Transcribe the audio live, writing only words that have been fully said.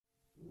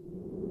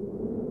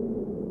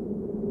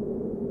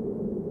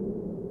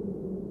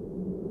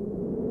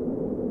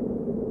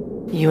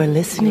You are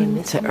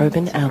listening to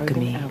Urban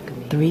Alchemy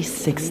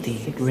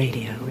 360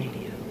 Radio.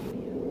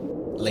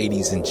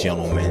 Ladies and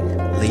gentlemen,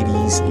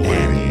 ladies and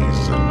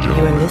gentlemen.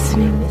 You are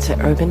listening to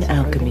Urban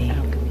Alchemy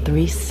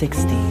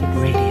 360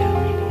 Radio.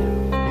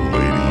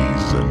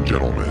 Ladies and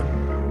gentlemen.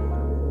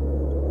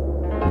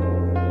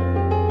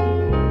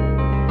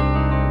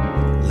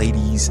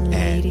 Ladies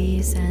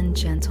and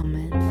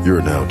gentlemen.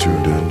 You're now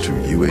tuned in to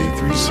UA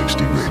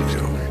 360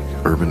 Radio.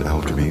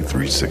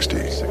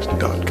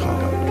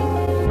 UrbanAlchemy360.com.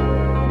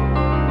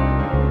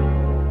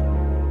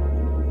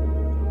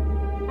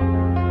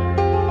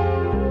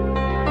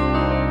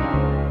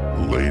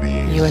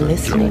 You are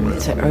listening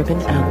to Urban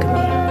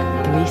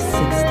Alchemy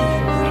 360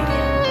 Radio.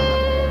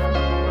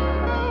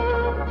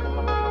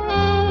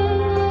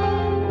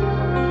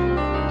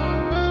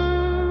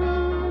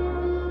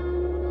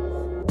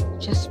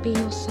 Just be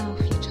yourself,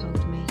 you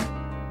told me.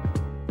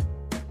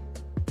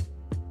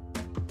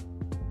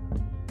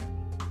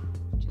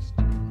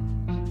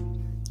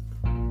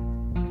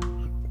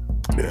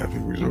 Yeah, I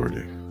think we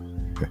already.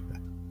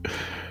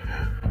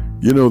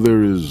 You know,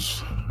 there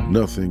is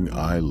nothing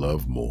I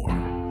love more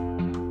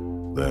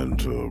than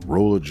to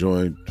roll a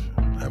joint,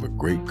 have a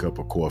great cup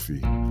of coffee,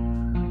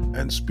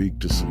 and speak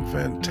to some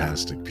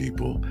fantastic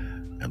people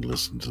and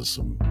listen to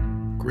some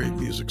great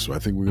music. So I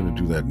think we're going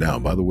to do that now.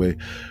 By the way,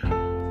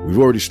 we've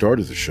already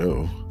started the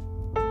show.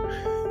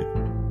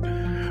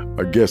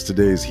 Our guest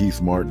today is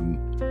Heath Martin,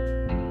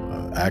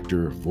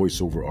 actor,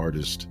 voiceover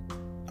artist.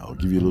 I'll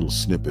give you a little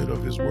snippet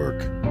of his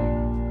work,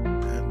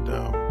 and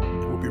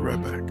we'll be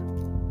right back.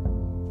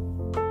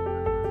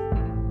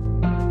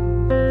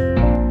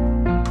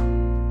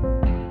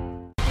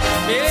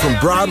 From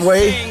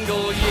Broadway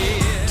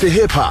to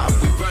hip-hop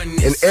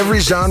and every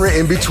genre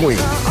in between.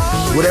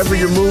 Whatever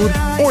your mood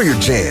or your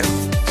jam,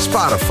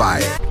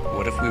 Spotify it.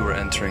 What if we were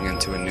entering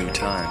into a new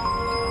time?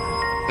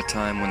 A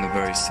time when the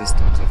very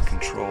systems of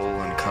control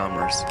and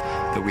commerce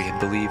that we had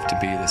believed to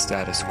be the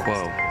status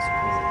quo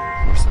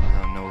were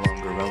somehow no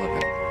longer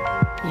relevant.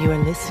 You are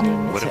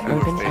listening what to if we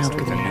Urban were faced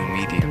with a Alchemy new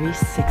medium,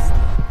 360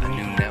 a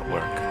new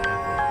network,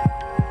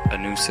 a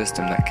new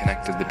system that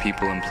connected the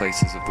people and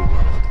places of the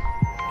world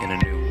in a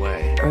new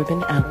way?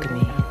 Urban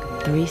Alchemy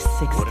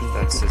 360. What if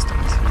that system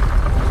is here?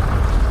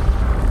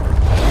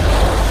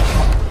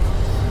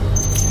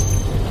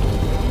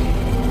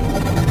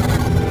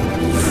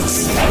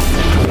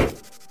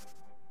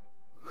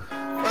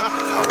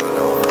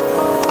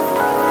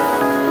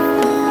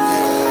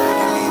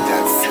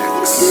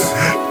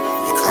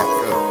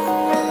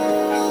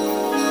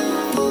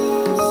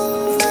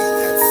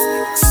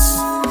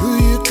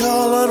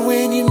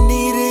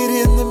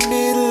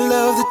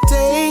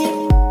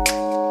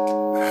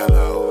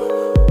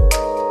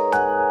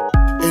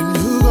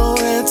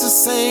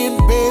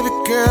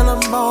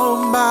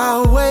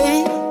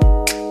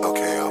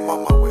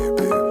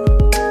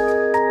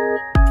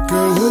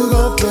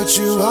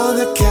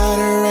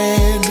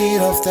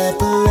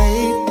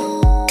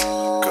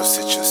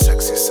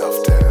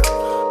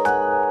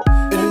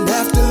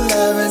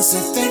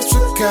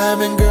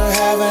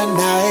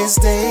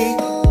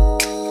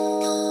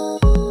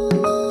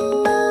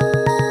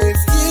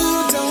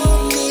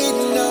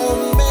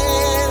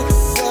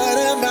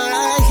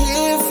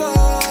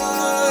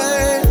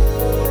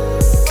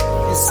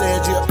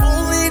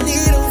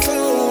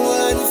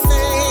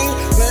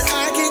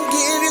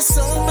 So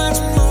much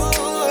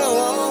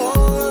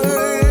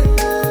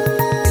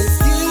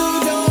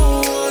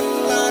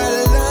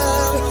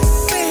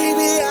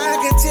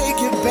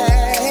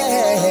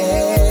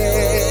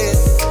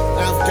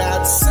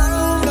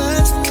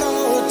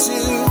more to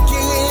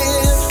give.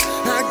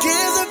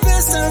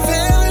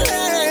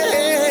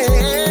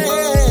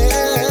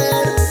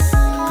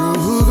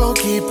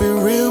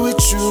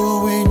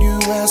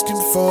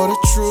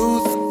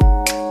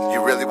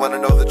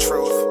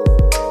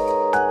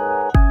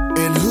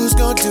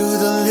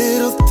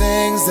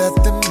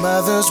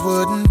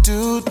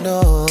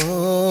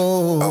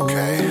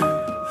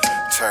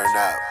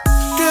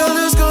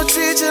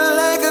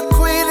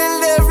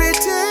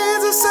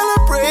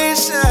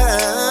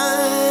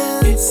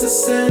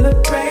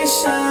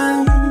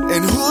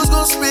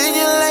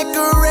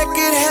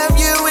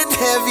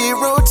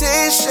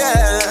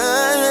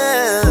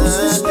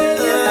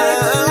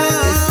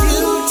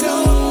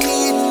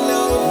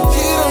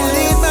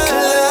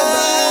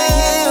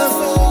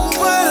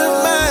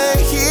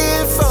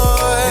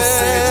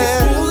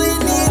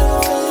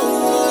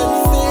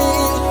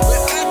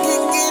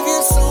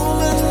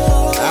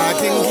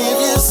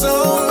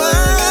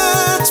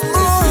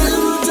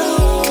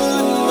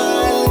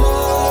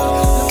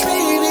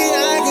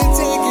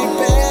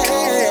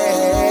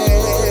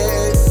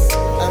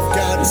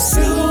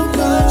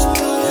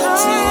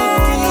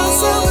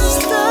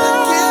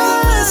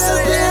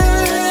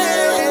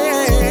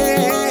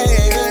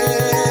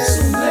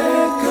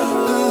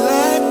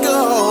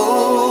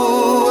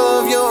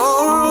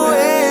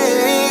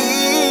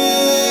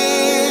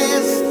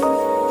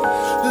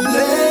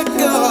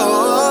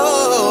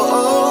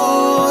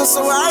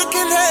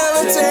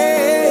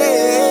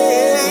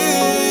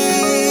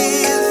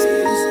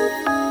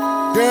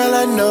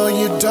 I know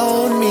you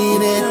don't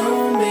mean it.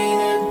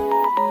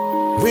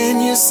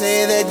 When you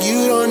say that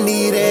you don't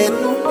need it,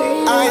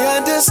 I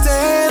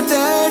understand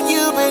that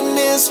you've been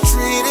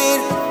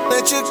mistreated.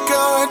 Let your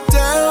guard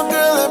down,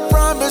 girl, I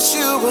promise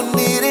you will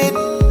need it.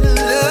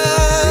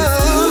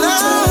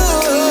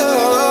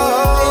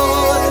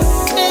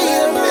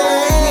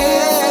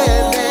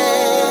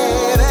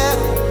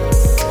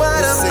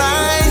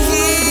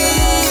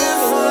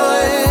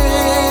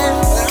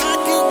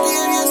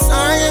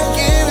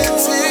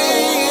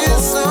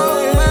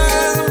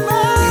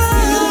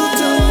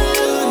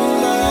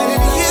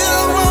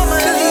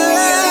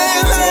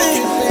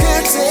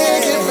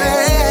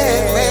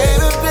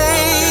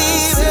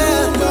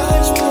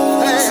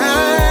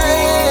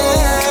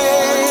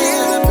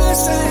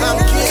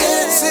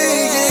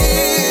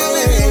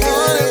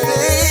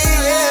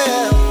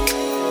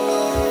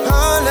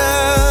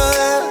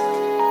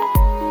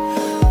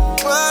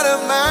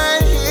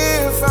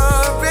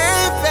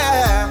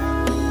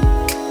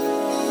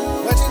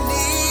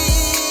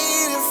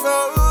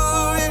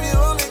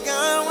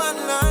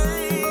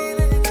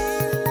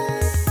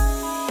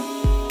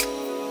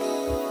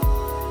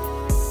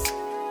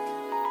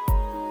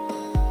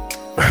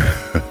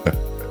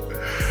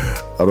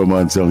 I don't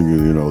mind telling you,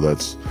 you know,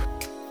 that's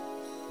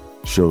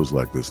shows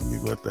like this, and you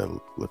let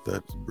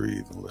that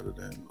breathe and let it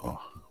in. Oh,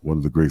 one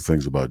of the great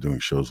things about doing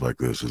shows like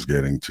this is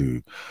getting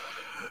to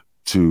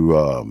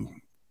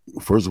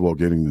first of all,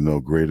 getting to know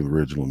great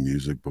original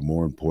music, but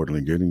more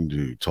importantly, getting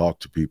to talk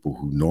to people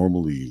who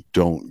normally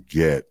don't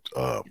get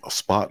a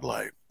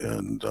spotlight,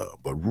 and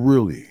but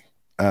really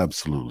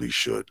absolutely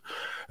should.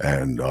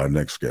 And our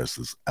next guest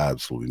is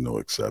absolutely no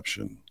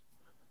exception.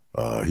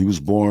 He was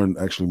born,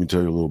 actually, let me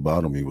tell you a little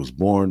about him. He was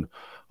born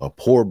a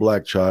poor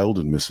black child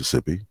in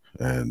Mississippi,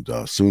 and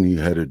soon he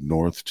headed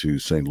north to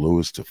St.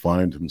 Louis to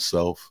find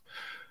himself.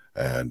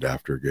 And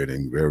after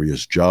getting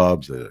various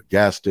jobs at a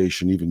gas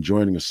station, even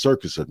joining a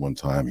circus at one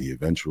time, he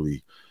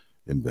eventually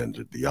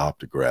invented the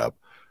optograph.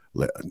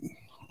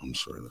 I'm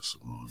sorry, that's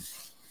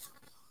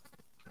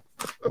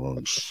the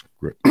wrong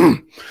script.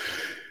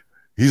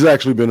 He's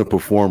actually been a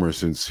performer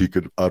since he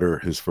could utter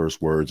his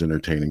first words,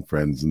 entertaining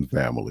friends and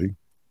family.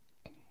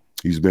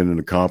 He's been an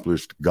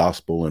accomplished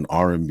gospel and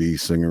R&B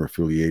singer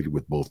affiliated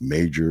with both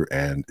major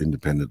and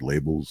independent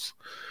labels.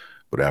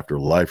 But after a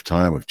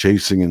lifetime of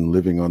chasing and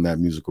living on that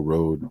musical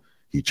road,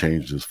 he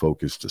changed his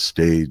focus to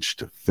stage,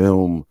 to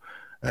film,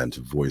 and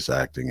to voice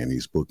acting. And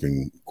he's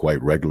booking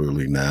quite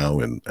regularly now.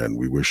 And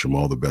we wish him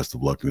all the best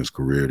of luck in his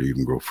career to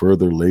even grow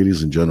further.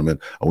 Ladies and gentlemen,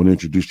 I want to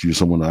introduce you to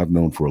someone I've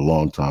known for a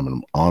long time, and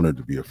I'm honored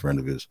to be a friend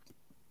of his,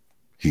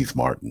 Heath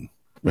Martin.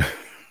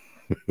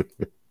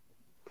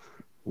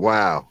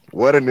 Wow,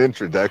 what an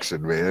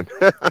introduction, man.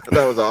 That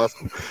was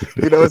awesome.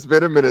 You know, it's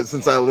been a minute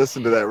since I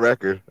listened to that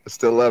record. I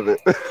still love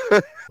it.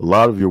 A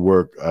lot of your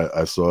work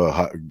I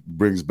saw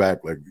brings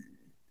back like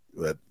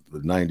that the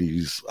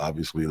 90s,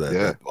 obviously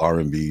that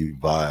R&B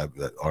vibe,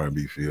 that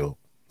R&B feel.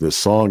 The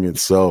song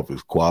itself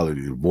is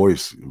quality. The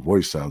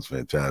voice sounds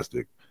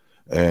fantastic.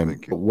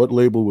 And what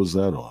label was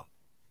that on?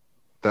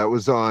 That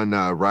was on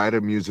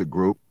Ryder Music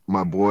Group.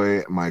 My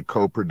boy, my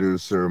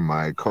co-producer,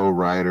 my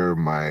co-writer,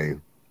 my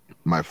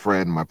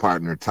friend, my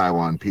partner,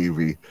 Taiwan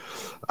Peavy,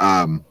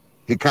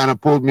 he kind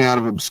of pulled me out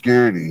of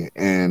obscurity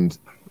and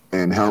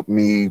helped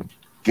me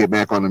get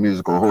back on the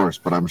musical horse.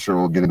 But I'm sure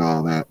we'll get into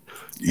all that.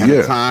 At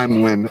a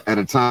time when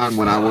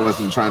I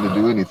wasn't trying to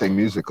do anything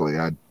musically,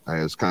 I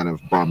was kind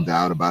of bummed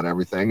out about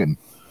everything,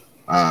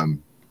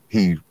 and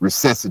he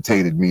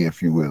resuscitated me,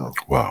 if you will.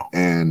 Wow!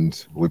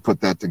 And we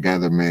put that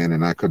together, man,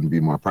 and I couldn't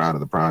be more proud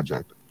of the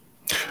project.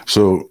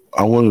 So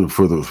I wanted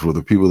for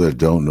the people that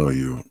don't know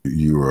you,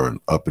 you are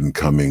an up and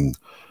coming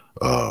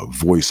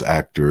voice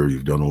actor.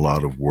 You've done a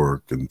lot of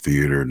work in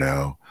theater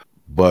now,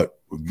 but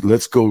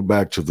let's go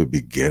back to the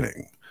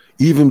beginning,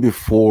 even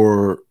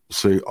before,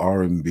 say,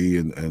 R&B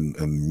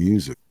and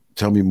music.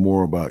 Tell me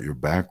more about your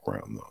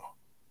background,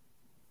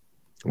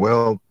 though.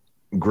 Well,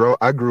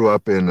 I grew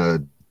up in a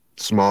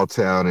small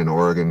town in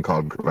Oregon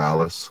called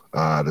Corvallis.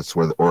 That's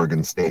where the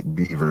Oregon State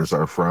Beavers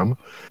are from.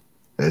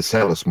 It's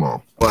hella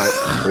small, but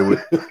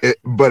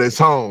it's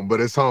home. But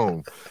it's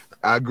home.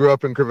 I grew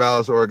up in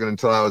Corvallis, Oregon,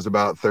 until I was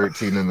about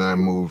 13, and then I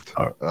moved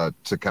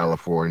to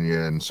California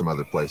and some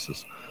other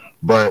places.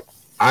 But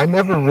I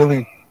never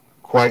really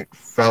quite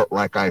felt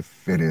like I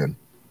fit in.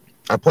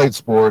 I played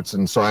sports,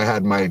 and so I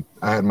had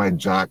my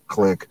jock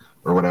clique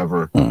or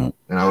whatever, and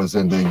I was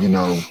into, you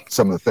know,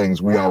 some of the things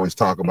we always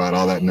talk about,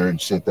 all that nerd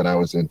shit that I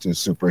was into: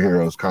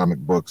 superheroes, comic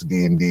books,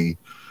 D&D.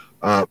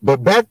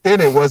 But back then,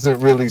 it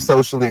wasn't really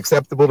socially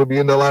acceptable to be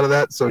into a lot of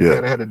that, so you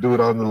kind of had to do it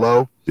on the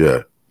low.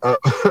 Yeah.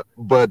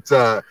 But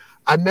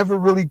I never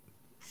really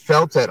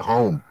felt at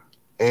home,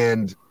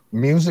 and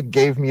music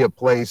gave me a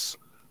place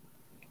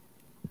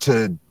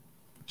to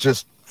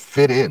just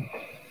fit in.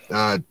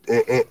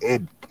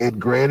 It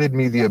granted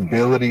me the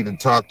ability to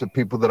talk to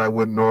people that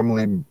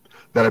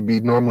I'd be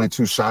normally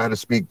too shy to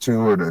speak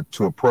to or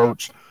to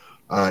approach.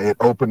 It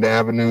opened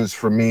avenues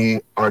for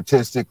me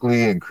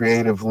artistically and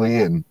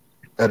creatively, and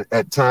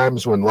at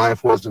times when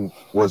life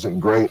wasn't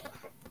great,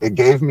 it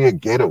gave me a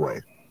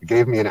getaway. It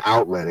gave me an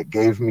outlet. It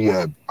gave me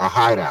a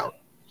hideout.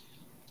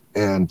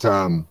 And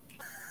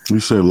you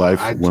say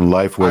when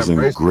life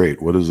wasn't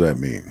great. What does that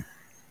mean?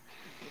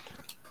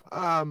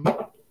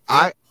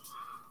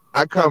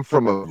 I come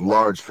from a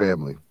large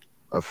family,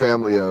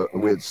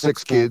 we had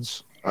 6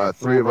 kids,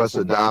 3 of us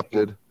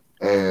adopted,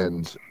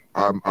 and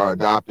our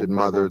adopted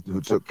mother,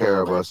 who took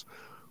care of us,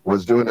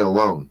 was doing it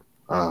alone.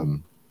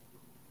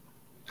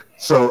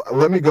 So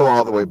let me go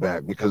all the way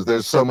back, because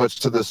there's so much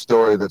to this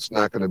story that's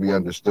not going to be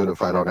understood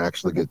if I don't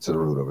actually get to the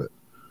root of it.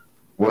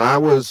 When I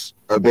was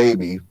a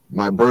baby,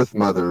 my birth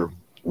mother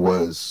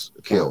was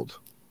killed,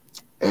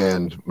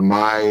 and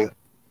my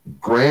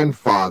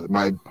grandfather,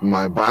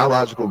 my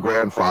biological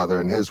grandfather,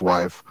 and his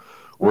wife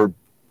were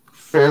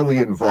fairly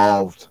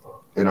involved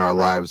in our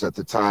lives at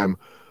the time,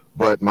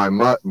 but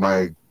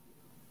my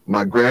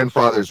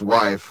grandfather's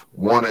wife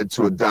wanted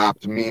to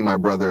adopt me, my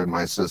brother, and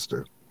my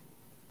sister.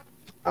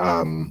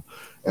 And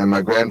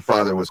my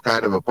grandfather was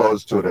kind of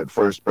opposed to it at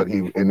first, but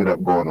he ended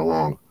up going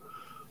along,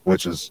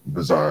 which is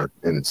bizarre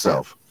in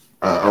itself.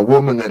 A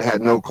woman that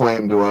had no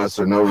claim to us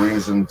or no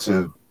reason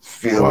to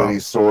feel any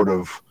sort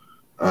of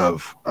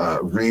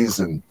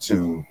reason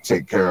to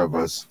take care of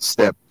us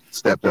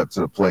stepped up to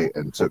the plate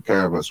and took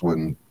care of us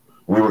when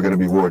we were going to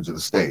be wards of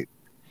the state,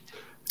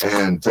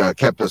 and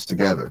kept us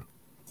together.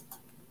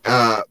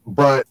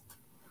 But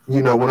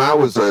when I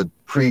was a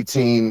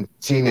preteen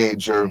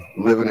teenager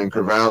living in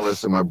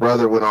Corvallis, and my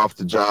brother went off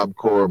to Job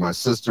Corps, my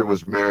sister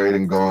was married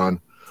and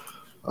gone,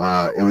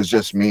 it was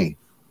just me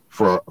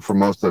for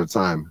most of the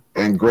time.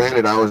 And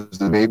granted, I was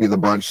the baby of the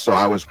bunch, so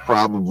I was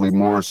probably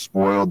more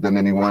spoiled than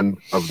any one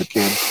of the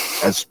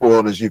kids, as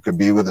spoiled as you could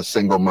be with a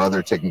single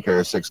mother taking care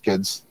of 6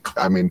 kids.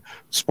 I mean,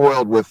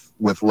 spoiled with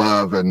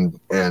love and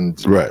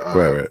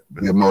the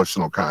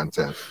emotional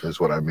content is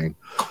what I mean.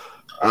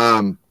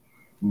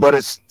 But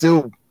it's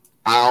still,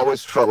 I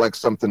always felt like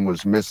something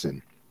was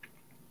missing.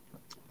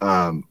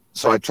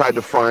 So I tried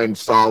to find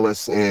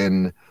solace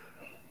in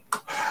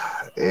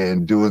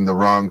doing the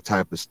wrong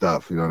type of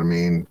stuff. You know what I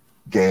mean?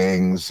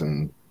 Gangs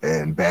and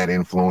bad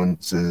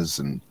influences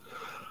and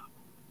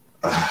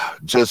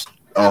just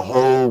a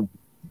whole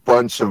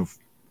bunch of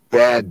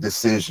bad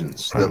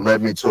decisions that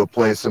led me to a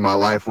place in my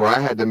life where I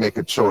had to make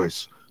a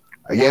choice.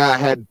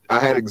 Yeah, I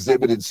had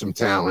exhibited some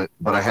talent,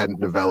 but I hadn't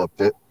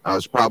developed it. I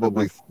was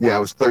probably, I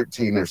was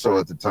 13 or so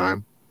at the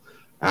time.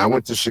 I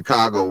went to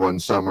Chicago one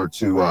summer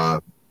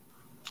to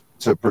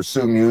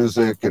pursue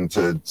music and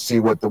to see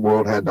what the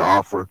world had to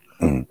offer.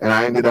 And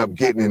I ended up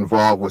getting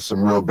involved with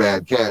some real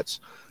bad cats.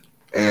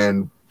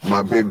 And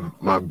my big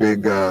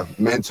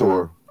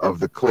mentor of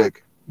the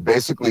clique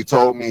basically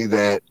told me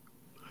that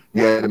I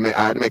had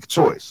to make a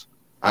choice.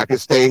 I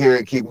could stay here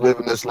and keep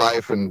living this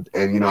life, and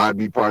I'd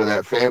be part of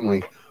that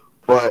family,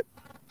 but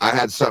I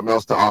had something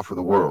else to offer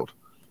the world.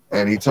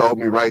 And he told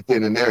me right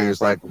then and there, he was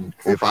like,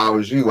 if I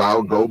was you, I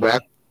would go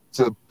back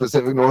to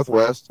Pacific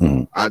Northwest.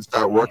 I'd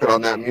start working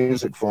on that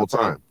music full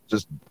time.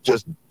 Just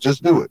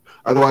do it.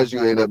 Otherwise,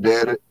 you end up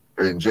dead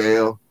or in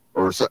jail,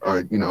 or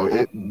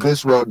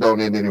this road don't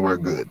end anywhere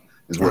good,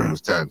 is what he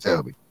was trying to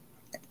tell me.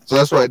 So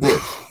that's what I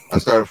did. I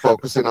started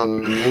focusing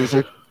on the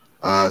music.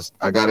 I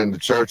got into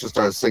church and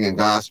started singing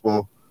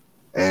gospel,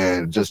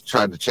 and just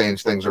tried to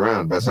change things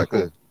around best I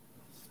could.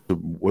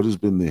 What has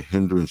been the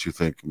hindrance, you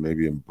think,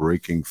 maybe in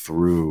breaking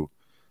through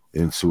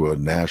into a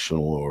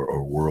national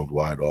or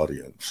worldwide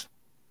audience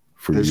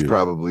for There's you?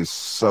 probably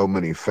so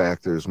many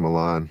factors,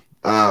 Milan.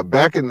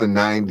 Back in the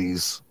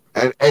 90s,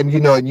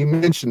 and you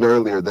mentioned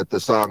earlier that the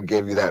song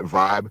gave you that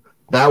vibe.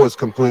 That was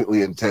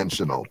completely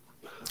intentional.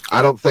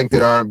 I don't think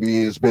that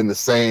R&B has been the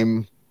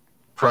same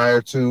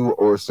prior to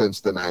or since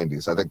the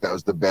 90s. I think that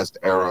was the best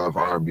era of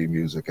R&B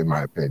music, in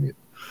my opinion.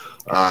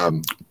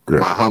 My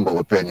humble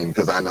opinion,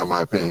 because I know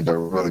my opinion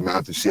don't really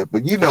amount to shit,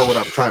 but you know what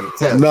I'm trying to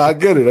tell you. No, I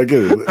get it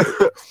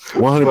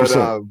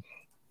 100%.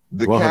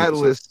 The 100%.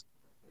 catalyst,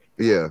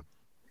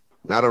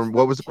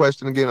 what was the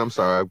question again? I'm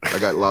sorry, I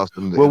got lost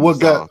in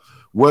the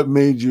what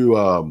made you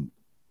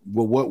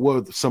what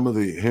were some of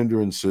the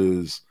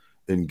hindrances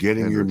in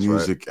getting your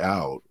music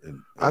out?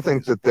 I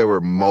think that there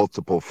were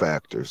multiple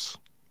factors.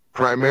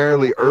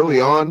 Primarily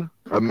early on,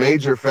 a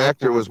major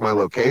factor was my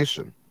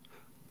location.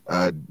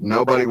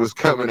 Nobody was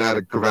coming out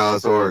of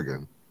Corvallis,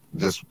 Oregon.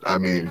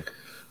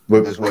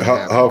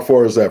 How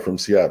far is that from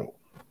Seattle?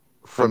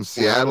 From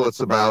Seattle,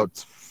 it's about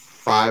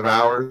 5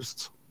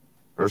 hours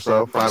or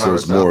so. 5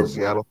 hours it's south more of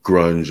Seattle.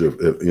 Grunge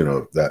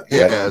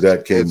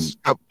that came.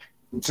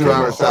 It's 2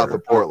 hours south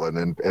of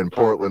Portland, and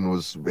Portland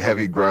was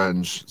heavy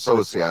grunge. So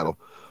was Seattle.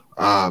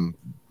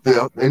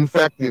 In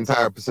fact, the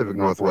entire Pacific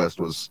Northwest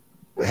was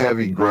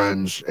heavy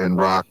grunge and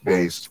rock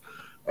based,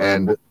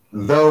 and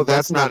though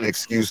that's not an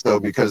excuse though,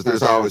 because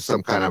there's always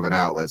some kind of an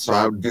outlet. So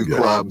I would do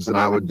clubs, and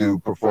I would do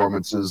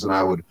performances, and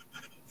I would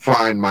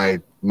find my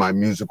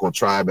musical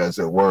tribe, as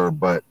it were.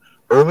 But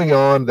early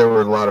on, there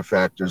were a lot of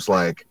factors,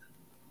 like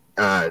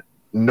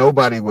no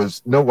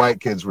white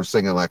kids were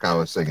singing like I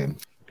was singing.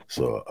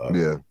 So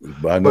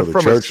but I know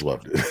the church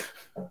loved it.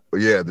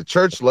 Yeah, the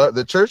church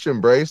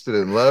embraced it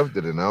and loved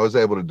it, and I was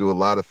able to do a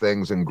lot of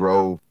things and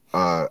grow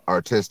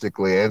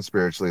artistically and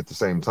spiritually at the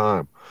same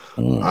time.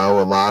 I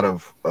owe a lot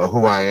of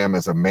who I am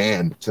as a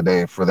man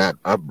today for that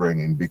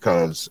upbringing,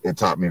 because it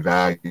taught me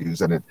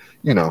values, and it,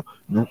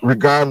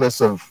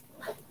 regardless of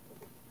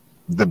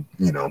the,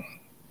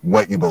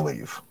 what you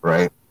believe,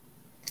 right?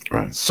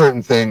 Right.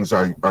 Certain things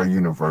are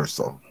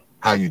universal.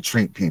 How you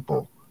treat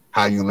people,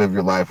 how you live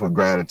your life with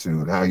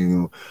gratitude, how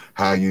you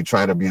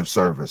try to be of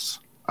service.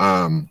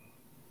 And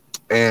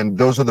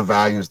those are the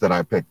values that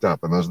I picked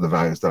up, and those are the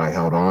values that I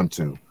held on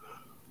to.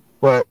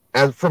 But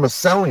from a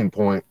selling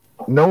point,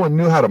 no one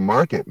knew how to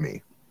market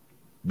me,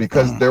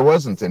 because there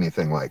wasn't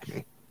anything like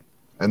me.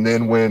 And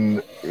then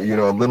when,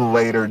 a little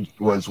later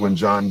was when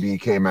John B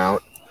came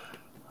out,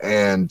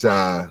 and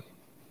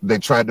they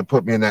tried to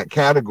put me in that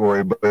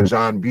category, but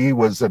John B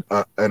was a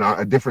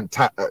different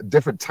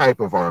type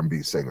of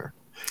R&B singer.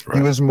 Right.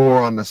 He was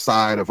more on the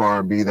side of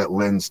R&B that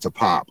lends to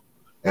pop,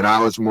 and I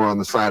was more on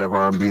the side of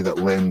R&B that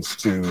lends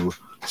to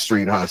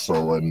street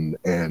hustle and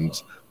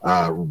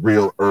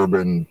real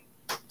urban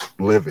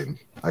living,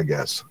 I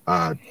guess.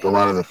 A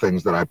lot of the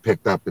things that I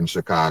picked up in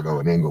Chicago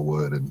and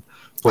Inglewood and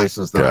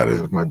places that I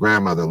lived. My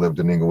grandmother lived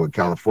in Inglewood,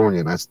 California,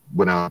 and I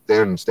went out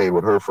there and stayed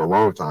with her for a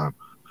long time,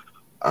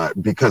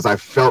 because I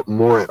felt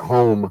more at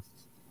home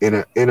in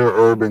an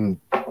urban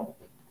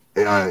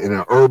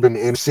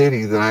inner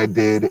city than I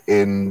did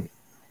in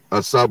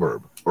a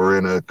suburb or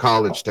in a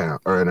college town,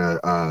 or in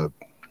a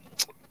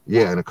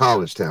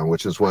college town,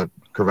 which is what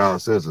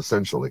Corvallis is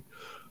essentially,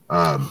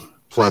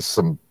 plus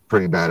some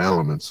pretty bad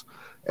elements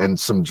and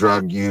some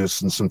drug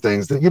use and some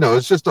things that,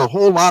 it's just a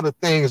whole lot of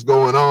things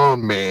going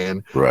on,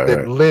 man,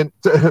 that lent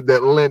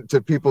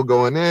to people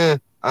going, I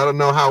don't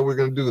know how we're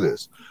going to do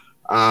this.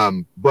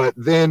 But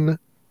then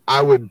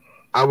I would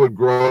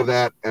grow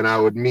that, and I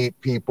would meet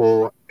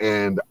people,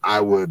 and I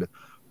would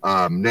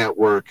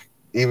network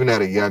even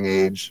at a young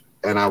age,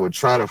 and I would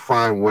try to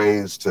find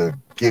ways to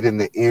get in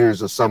the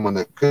ears of someone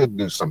that could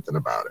do something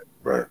about it.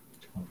 Right.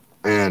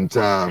 And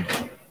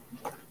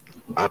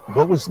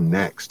what was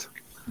next?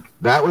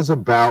 That was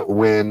about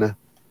when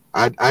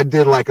I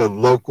did like a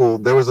local,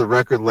 there was a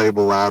record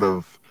label out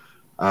of,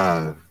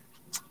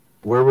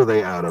 where were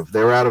they out of?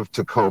 They were out of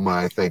Tacoma,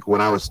 I think,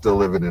 when I was still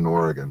living in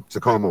Oregon,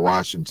 Tacoma,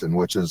 Washington,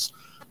 which is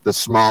the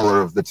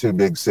smaller of the two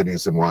big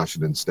cities in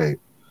Washington State,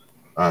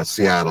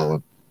 Seattle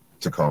and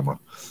Tacoma.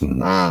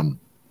 Mm-hmm.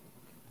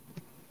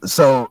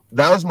 So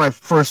that was my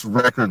first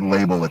record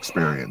label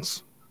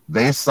experience.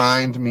 They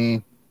signed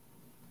me,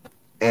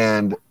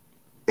 and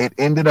it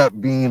ended up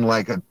being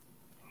like I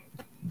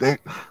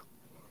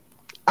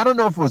don't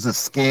know if it was a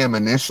scam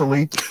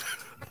initially,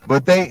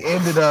 but they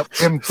ended up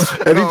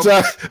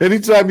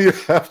anytime you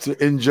have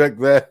to inject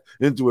that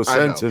into a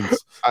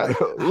sentence.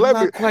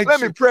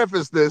 Let me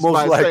preface this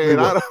by saying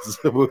go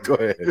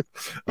ahead.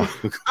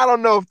 I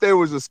don't know if there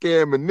was a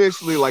scam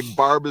initially, like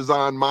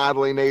Barbizon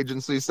modeling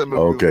agency. Some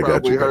of you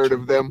probably heard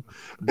of them.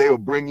 They'll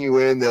bring you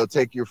in, they'll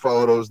take your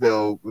photos,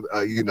 they'll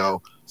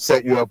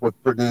set you up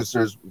with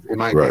producers. In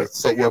my case,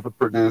 set you up with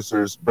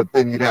producers, but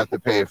then you'd have to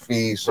pay a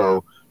fee.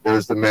 So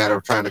there's the matter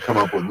of trying to come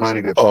up with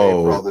money to pay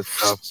for all this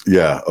stuff.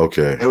 Yeah,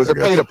 okay. It was a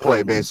pay to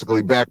play,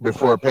 basically, back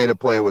before pay to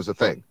play was a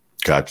thing.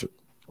 Gotcha.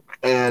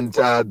 And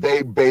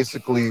they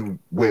basically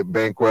went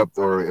bankrupt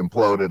or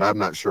imploded. I'm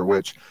not sure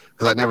which,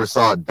 because I never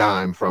saw a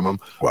dime from them.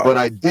 Wow. But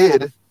I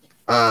did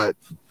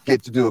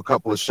get to do a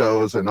couple of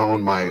shows and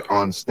own my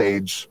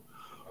on-stage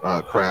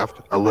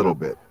craft a little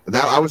bit.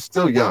 I was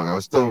still young. I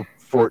was still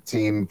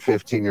 14,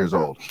 15 years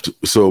old.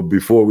 So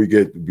before we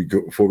get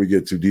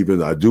too deep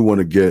in, I do want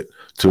to get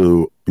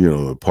to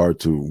the part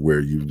to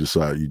where you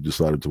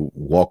decided to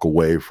walk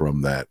away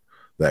from that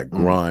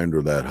grind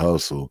or that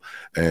hustle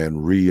and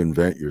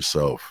reinvent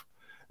yourself.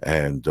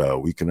 And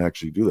we can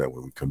actually do that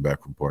when we come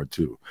back from part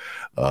 2.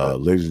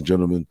 Ladies and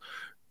gentlemen,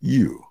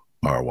 you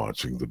are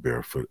watching the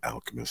Barefoot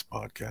Alchemist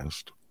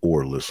podcast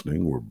or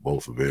listening. We're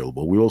both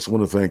available. We also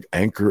want to thank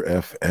Anchor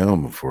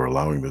FM for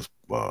allowing this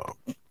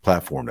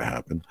platform to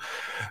happen.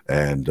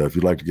 And if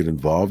you'd like to get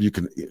involved, you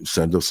can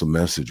send us a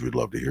message. We'd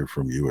love to hear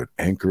from you at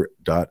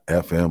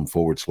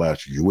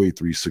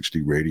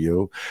anchor.fm/UA360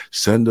 radio.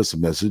 Send us a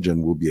message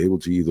and we'll be able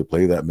to either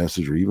play that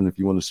message, or even if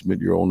you want to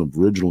submit your own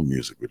original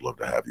music, we'd love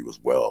to have you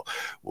as well.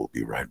 We'll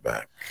be right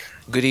back.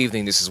 Good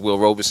evening. This is Will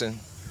Robeson.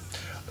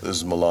 This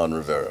is Milan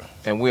Rivera.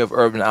 And we have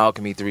Urban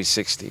Alchemy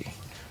 360.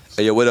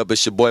 Hey, yo, what up?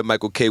 It's your boy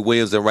Michael K.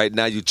 Williams, and right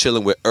now you're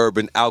chilling with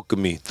Urban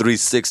Alchemy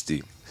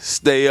 360.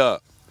 Stay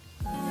up.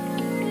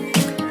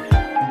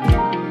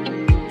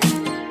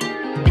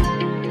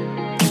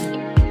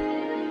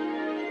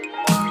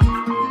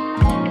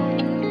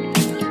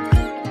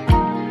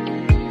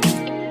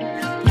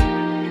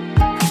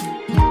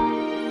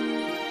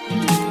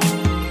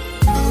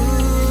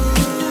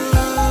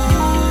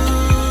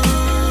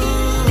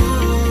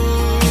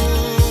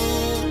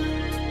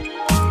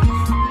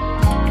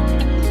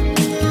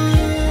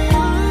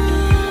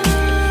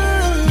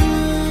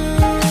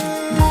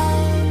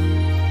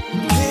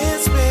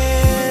 This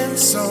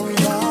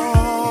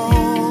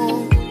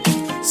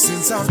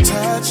I've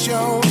touched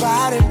your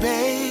body,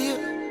 babe,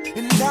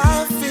 and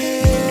I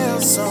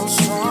feel so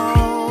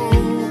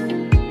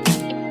strong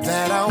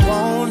that I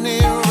want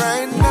it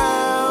right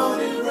now,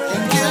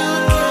 and you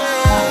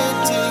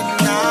can't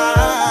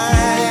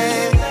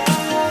deny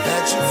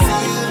that you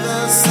feel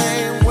the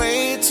same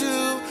way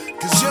too,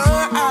 'cause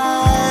your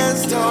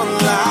eyes don't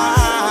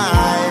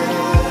lie.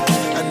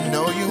 I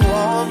know you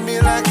want me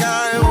like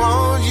I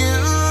want you.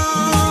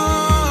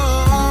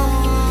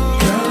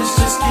 Girl, it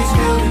just keeps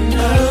building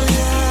up,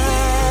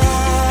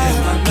 and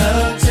my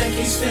love tank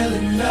keeps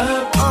filling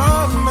up.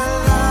 Oh my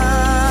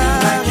love,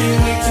 and I can't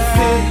wait to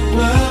fill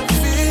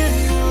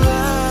you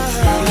up.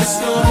 Girl, let's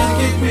go and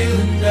get real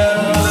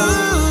enough.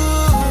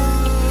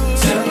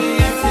 Tell me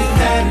if you've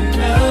had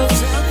enough.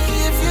 tell me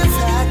if you've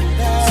had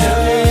enough. Tell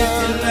me if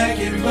you like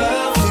it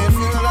rough. If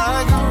you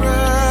like it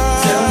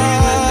rough. Tell me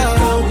when the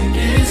going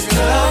is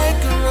tough.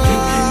 You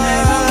can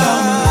have it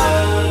all,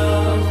 my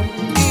love.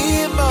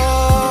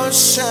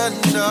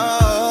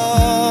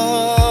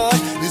 Emotional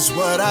is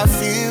what I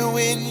feel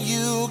when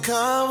you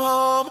come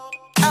home.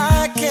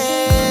 I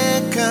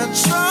can't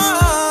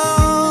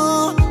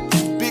control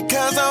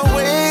because I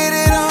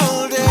waited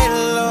all day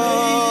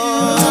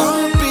long.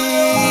 Don't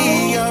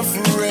be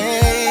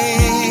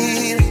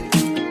afraid,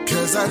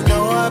 'cause I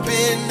know I've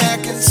been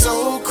acting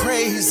so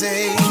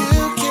crazy.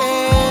 You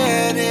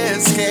can't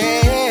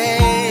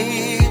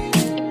escape.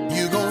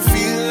 You gon'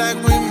 feel like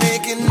we're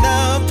making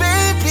up,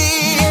 baby.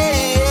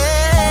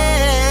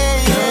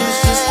 Girl, it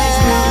just keeps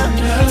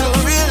building up, The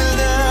real and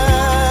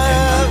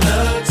love, my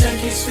love tank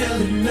keeps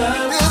filling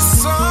up. this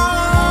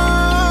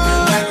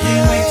song, I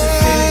can't wait to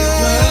fill you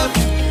up.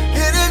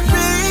 it is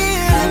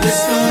real. Girl,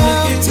 let's go and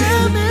get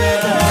real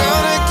enough.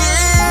 Gonna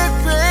get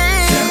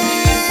Tell me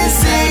if you've had enough.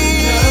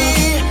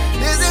 crazy.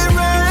 Is it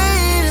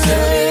right?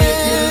 Tell me if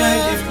you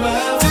like it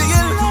rough. Do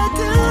you like it?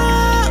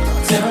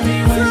 Tell me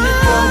when the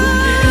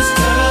going is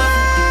tough.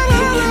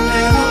 You can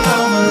have it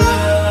all, my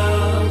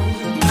love.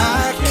 I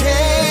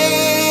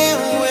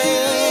can't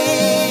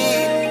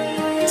wait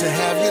to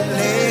have your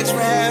legs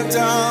wrapped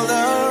all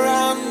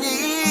around me,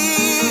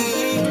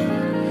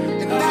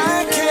 and I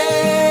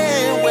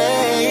can't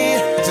wait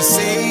to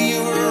say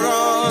you're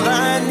all I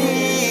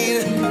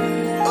need.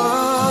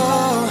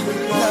 Oh,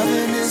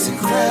 loving is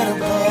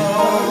incredible.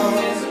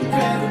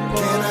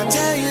 Can I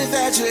tell you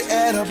that you're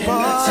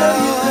edible?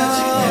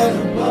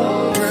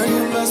 Girl,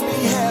 you must be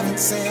heaven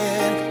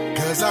sent,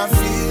 'cause I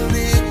feel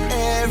it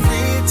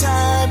every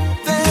time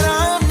that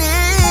I'm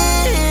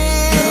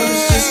near. Girl,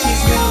 it just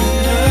keeps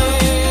building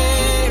up,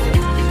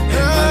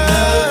 and my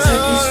love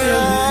tank keeps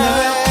filling up.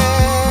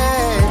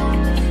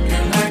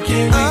 Girl, I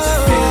can't wait to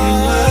fill you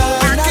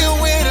up. I can't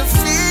wait to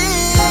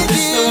feel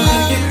Let's go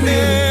and get you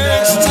real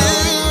next enough. to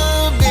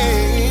me,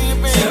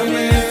 Tell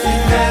me if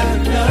you've had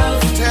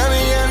enough. Tell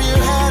me if you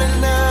had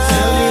enough.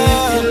 Tell me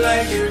if you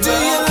like it Do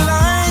you rough.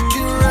 like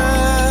it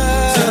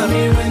rough? Tell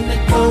me when the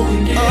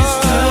going is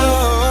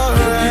tough.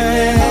 You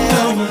can have it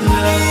all, my love.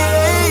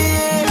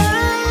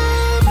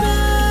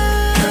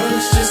 Girl,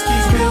 it just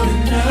keeps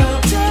building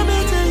up, Tell me,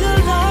 do you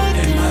like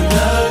and it my rough?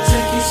 love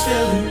tank keeps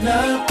filling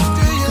up.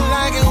 Do you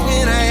like it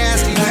when I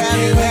ask you, have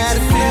you had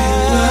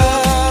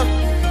enough?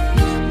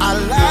 I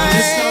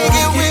like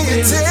it when you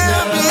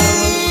tell me,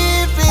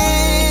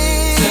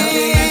 Tell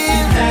me if you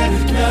babe, had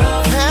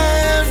enough.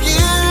 have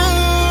you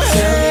Tell me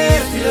had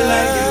if you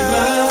like it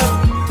rough.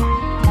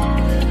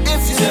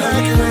 If you Tell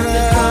like me it when the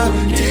rough,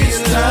 going do is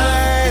you tough.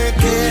 like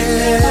You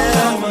can have it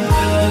all, it? my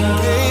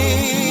love.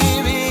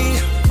 Baby,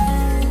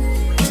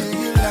 do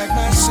you like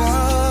my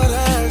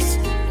shoulders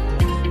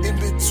in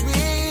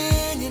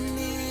between your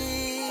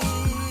knees?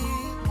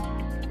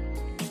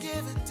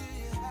 Give it to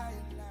you how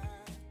you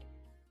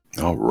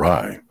like. All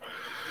right.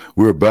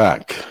 We're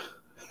back.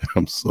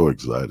 I'm so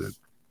excited.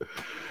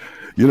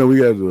 You know, we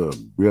had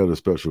a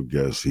special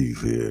guest,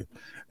 Heath, here,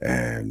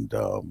 and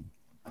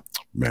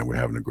man, we're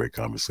having a great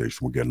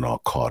conversation. We're getting all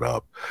caught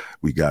up.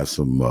 We got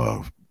some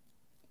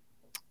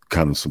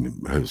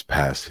some his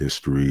past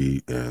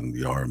history in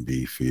the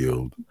R&B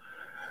field,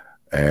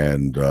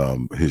 and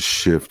his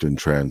shift and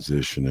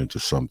transition into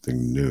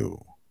something new.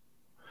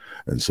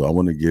 And so I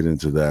want to get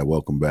into that.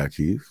 Welcome back,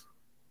 Heath.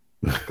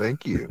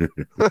 Thank you.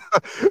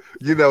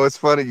 You know, it's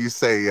funny you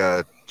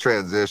say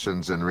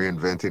transitions and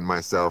reinventing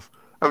myself.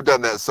 I've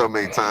done that so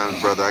many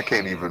times, brother. I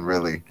can't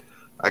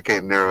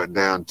narrow it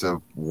down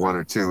to one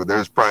or two.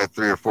 There's probably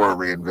 3 or 4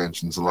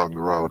 reinventions along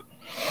the road.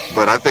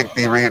 But I think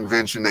the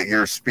reinvention that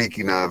you're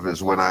speaking of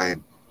is when I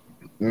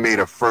made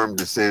a firm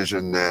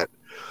decision that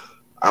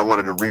I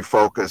wanted to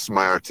refocus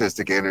my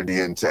artistic energy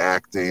into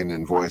acting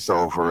and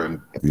voiceover. And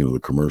you know, the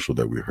commercial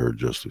that we heard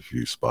just a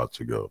few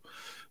spots ago,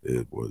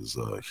 it was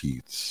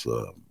Heath's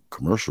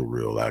commercial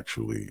reel,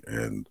 actually.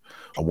 And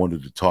I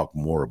wanted to talk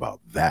more about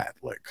that.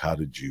 Like, how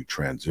did you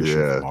transition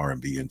from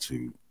R&B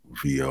into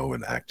VO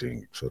and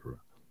acting, etc.?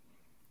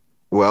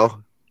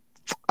 Well,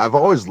 I've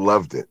always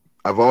loved it.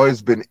 I've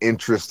always been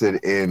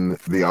interested in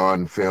the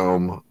on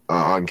film,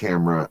 on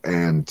camera,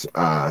 and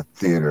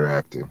theater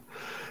acting.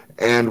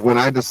 And when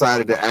I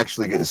decided to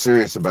actually get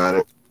serious about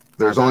it,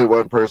 there's only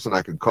one person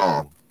I could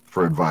call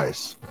for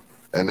advice,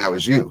 and that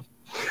was you.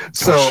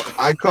 So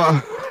I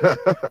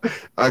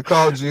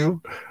called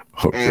you,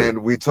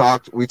 and we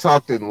talked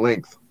in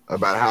length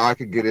about how I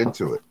could get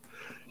into it.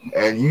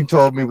 And you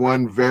told me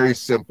one very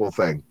simple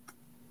thing: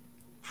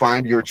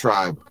 find your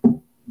tribe,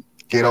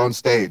 get on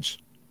stage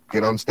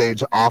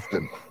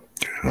often,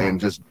 and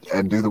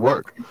do the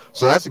work.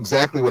 So that's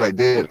exactly what I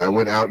did. I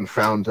went out and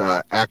found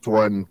Act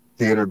One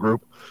Theater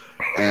Group,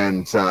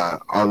 and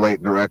our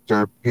late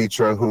director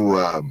Petra, who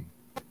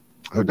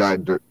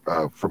died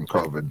from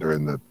COVID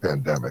during the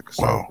pandemic.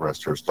 So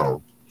rest her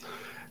soul.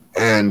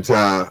 And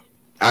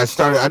I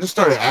just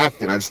started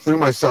acting. I just threw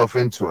myself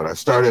into it. I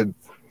started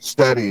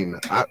studying.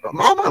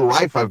 All my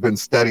life I've been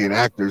studying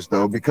actors,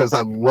 though, because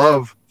I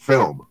love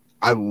film.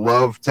 I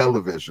love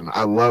television.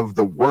 I love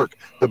the work,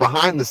 the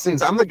behind the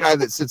scenes. I'm the guy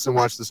that sits and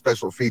watches the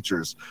special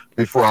features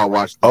before I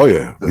watch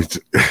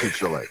the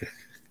feature length.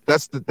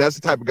 That's the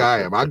type of guy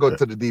I am. I go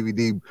to the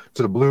DVD,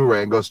 to the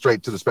Blu-ray, and go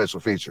straight to the special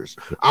features.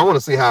 I want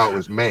to see how it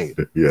was made.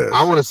 Yes.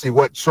 I want to see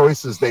what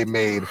choices they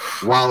made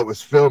while it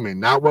was filming,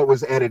 not what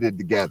was edited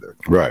together.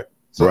 Right.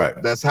 So right.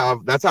 That's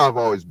how I've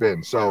always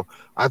been. So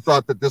I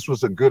thought that this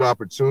was a good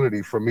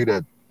opportunity for me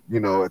to,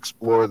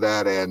 explore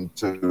that and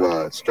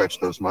to stretch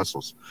those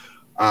muscles.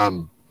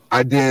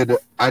 I did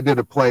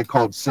a play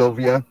called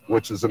Sylvia,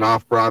 which is an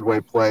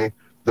off-Broadway play.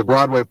 The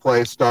Broadway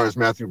play stars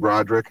Matthew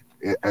Broderick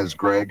as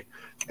Greg,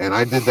 and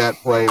I did that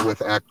play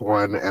with Act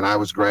One, and I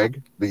was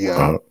Greg,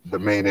 the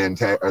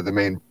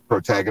main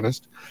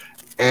protagonist,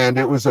 and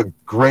it was a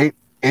great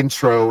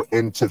intro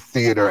into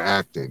theater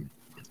acting.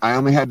 I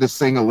only had to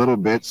sing a little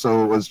bit,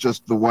 so it was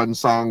just the one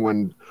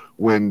song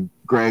when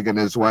Greg and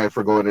his wife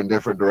are going in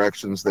different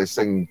directions. They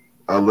sing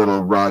a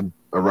little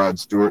Rod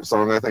Stewart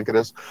song, I think it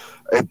is.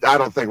 I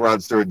don't think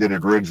Rod Stewart did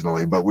it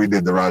originally, but we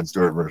did the Rod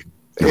Stewart version.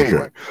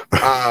 Anyway,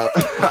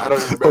 I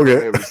don't even remember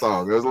the name of the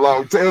song. It was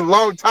a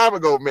long time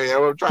ago,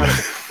 man.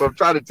 I'm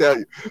trying to tell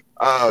you.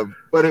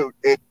 But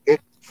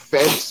it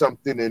fed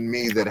something in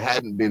me that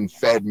hadn't been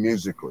fed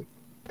musically.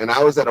 And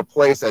I was at a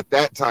place at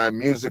that time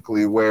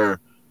musically where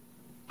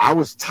I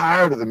was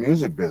tired of the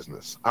music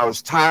business. I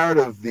was tired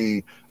of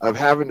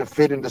having to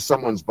fit into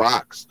someone's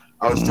box.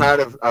 I was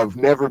tired of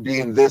never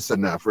being this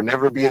enough or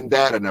never being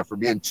that enough or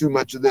being too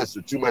much of this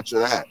or too much of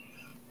that.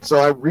 So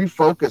I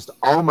refocused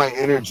all my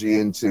energy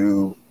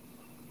into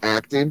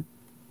acting,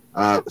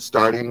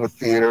 starting with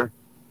theater.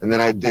 And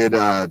then I did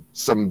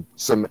some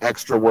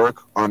extra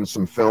work on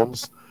some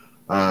films.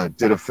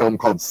 Did a film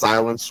called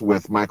Silence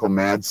with Michael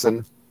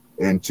Madsen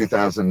in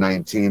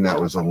 2019. That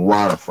was a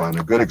lot of fun,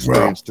 a good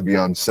experience to be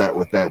on set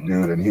with that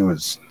dude. And he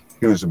was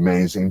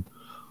amazing.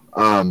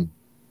 And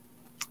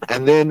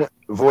then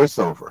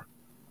voiceover.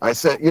 I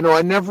said,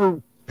 I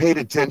never paid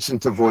attention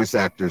to voice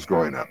actors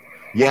growing up.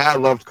 Yeah, I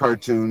loved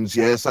cartoons.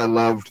 Yes, I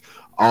loved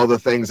all the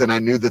things, and I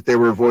knew that there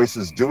were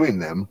voices doing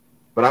them,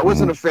 but I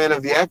wasn't a fan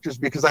of the actors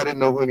because I didn't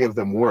know who any of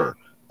them were,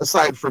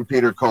 aside from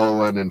Peter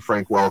Cullen and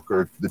Frank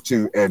Welker, the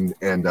two, and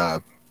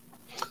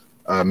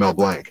Mel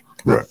Blanc,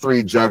 the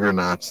three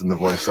juggernauts in the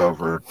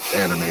voiceover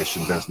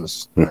animation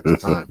business at the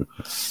time.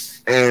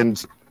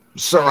 And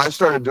so I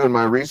started doing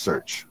my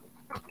research,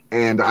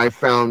 and I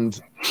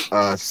found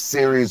a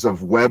series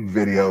of web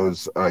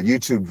videos,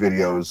 YouTube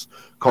videos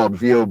called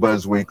VO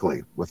Buzz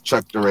Weekly with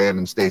Chuck Duran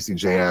and Stacey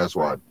J.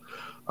 Aswad.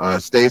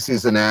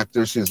 Stacey's an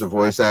actor. She's a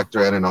voice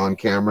actor and an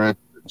on-camera.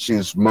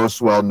 She's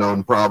most well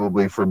known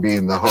probably for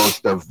being the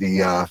host of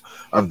the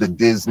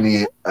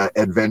Disney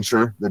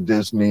Adventure, the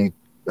Disney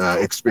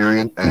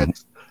Experience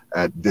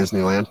at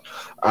Disneyland.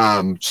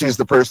 She's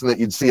the person that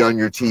you'd see on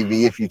your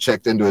TV if you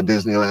checked into a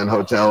Disneyland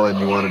hotel and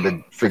you wanted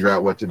to figure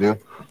out what to do.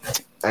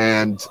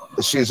 And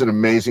she's an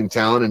amazing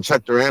talent. And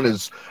Chuck Duran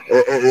is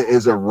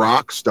a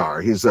rock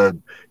star. He's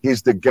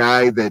the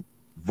guy that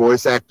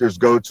voice actors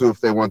go to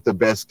if they want the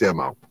best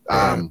demo.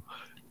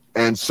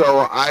 And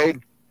so I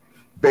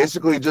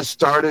basically just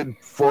started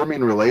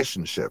forming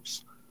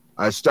relationships.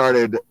 I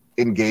started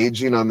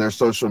engaging on their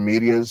social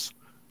medias.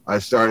 I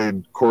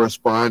started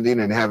corresponding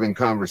and having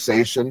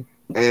conversation,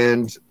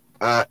 and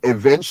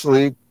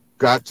eventually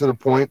got to the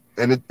point,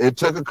 and it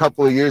took a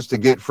couple of years to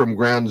get from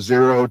ground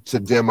zero to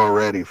demo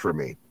ready for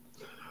me.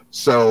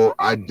 So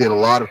I did a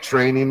lot of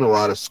training, a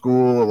lot of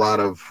school, a lot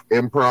of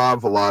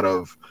improv, a lot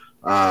of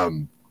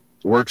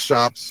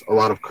workshops, a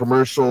lot of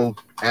commercial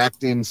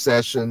acting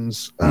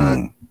sessions,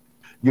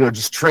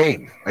 just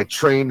trained. I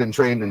trained and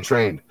trained and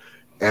trained,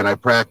 and I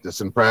practiced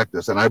and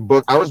practiced. And I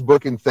was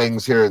booking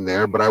things here and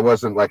there, but I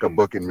wasn't like a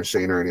booking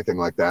machine or anything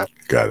like that.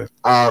 Got it.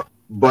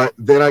 But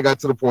then I got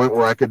to the point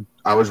where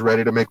I was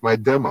ready to make my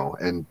demo,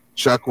 and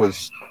Chuck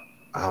was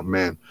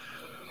awesome.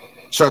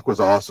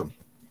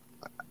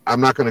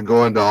 I'm not going to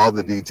go into all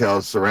the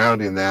details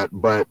surrounding that,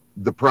 but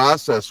the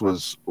process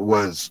was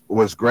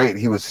great.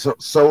 He was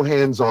so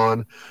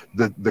hands-on.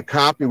 The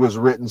copy was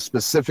written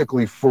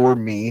specifically for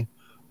me,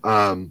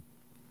 and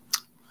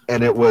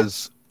it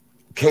was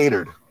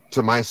catered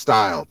to my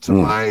style, to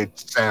my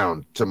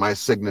sound, to my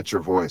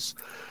signature voice.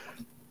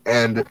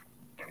 And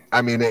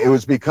I mean, it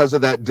was because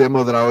of that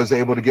demo that I was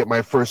able to get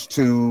my first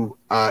 2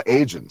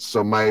 agents.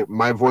 So my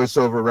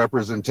voiceover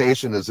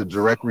representation is a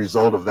direct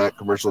result of that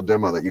commercial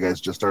demo that you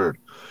guys just heard.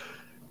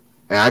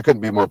 And I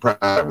couldn't be more proud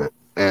of it.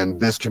 And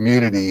this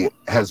community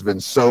has been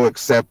so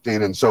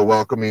accepting and so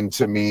welcoming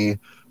to me,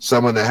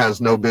 someone that has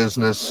no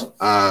business,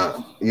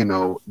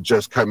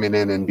 just coming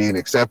in and being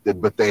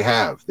accepted, but they've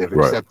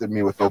accepted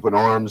me with open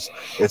arms.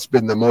 It's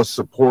been the most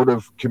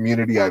supportive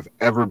community I've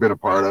ever been a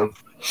part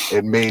of.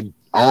 It made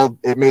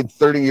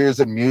 30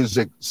 years in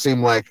music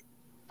seem like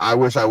I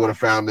wish I would have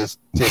found this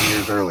 10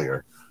 years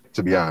earlier,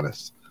 to be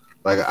honest.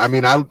 Like, I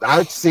mean,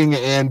 I sing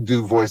and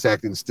do voice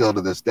acting still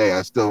to this day.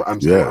 I'm still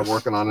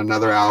working on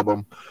another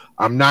album.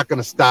 I'm not going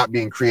to stop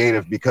being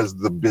creative because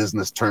the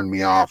business turned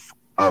me off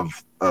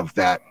of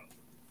that.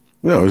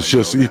 No, it's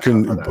just you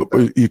can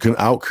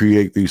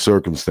outcreate these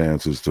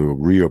circumstances to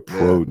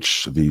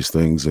reapproach these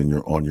things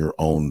on your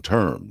own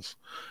terms,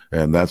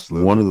 and that's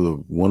one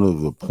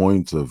of the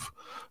points of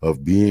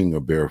being a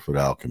Barefoot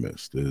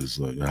Alchemist is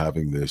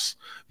having this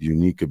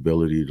unique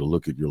ability to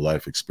look at your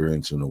life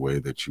experience in a way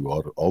that you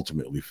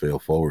ultimately fail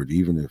forward.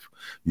 Even if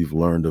you've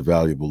learned a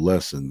valuable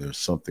lesson, there's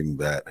something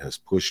that has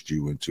pushed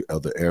you into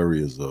other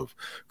areas of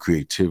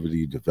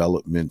creativity,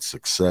 development,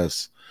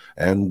 success,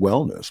 and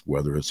wellness,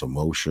 whether it's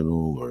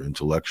emotional or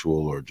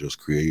intellectual or just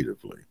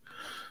creatively.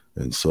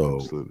 And so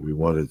we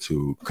wanted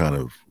to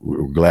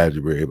we're glad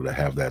you were able to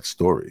have that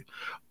story.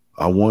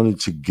 I wanted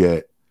to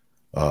get,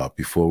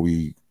 before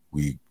we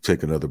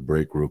take another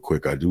break real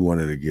quick, I want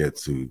to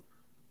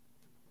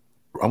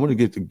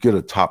get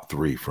a top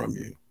 3 from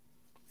you.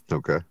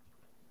 Okay.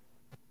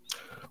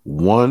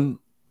 1,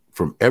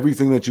 from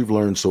everything that you've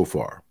learned so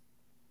far,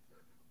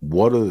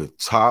 what are the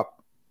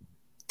top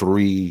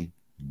 3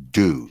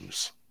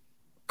 do's?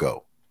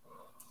 Go.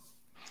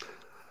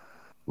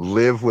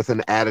 Live with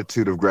an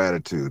attitude of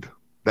gratitude.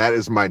 That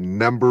is my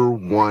number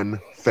 1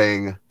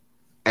 thing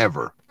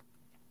ever.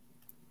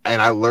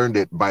 And I learned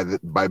it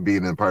by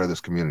being a part of this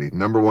community.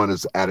 Number 1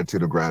 is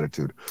attitude of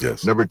gratitude.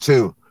 Yes. Number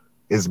 2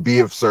 is be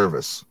of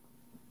service.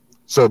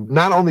 So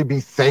not only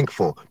be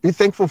thankful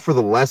for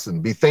the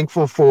lesson, be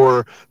thankful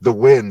for the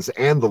wins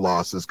and the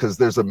losses, because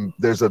there's a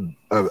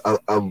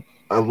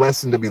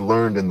lesson to be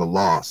learned in the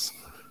loss.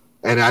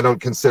 And I don't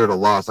consider it a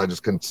loss. I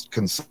just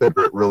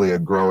consider it really a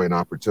growing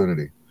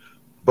opportunity.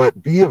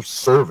 But be of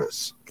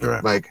service.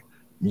 Right. Like,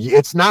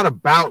 it's not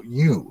about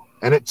you.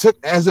 And it took,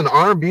 as an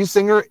R&B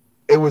singer,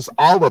 it was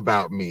all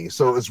about me.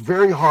 So it was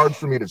very hard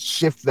for me to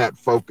shift that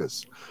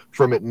focus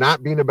from it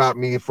not being about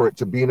me for it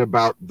to being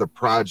about the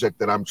project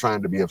that I'm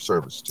trying to be of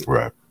service to.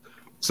 Right.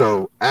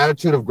 So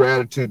attitude of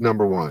gratitude,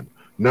 number 1.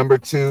 Number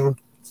 2,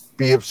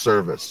 be of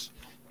service.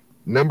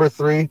 Number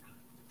 3,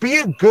 be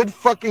a good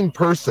fucking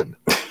person.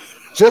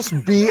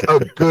 Just be a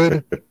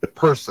good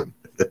person.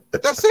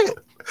 That's it.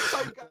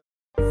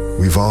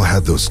 We've all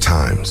had those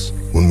times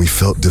when we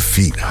felt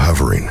defeat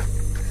hovering,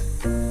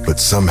 but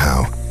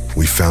somehow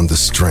we found the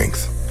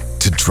strength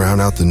to drown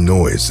out the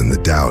noise and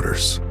the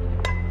doubters.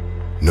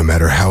 No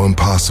matter how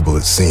impossible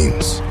it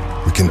seems,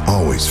 we can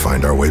always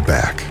find our way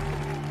back.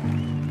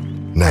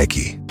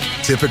 Nike,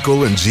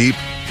 Typical, and Jeep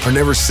are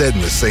never said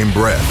in the same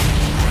breath.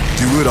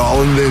 Do it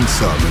all and then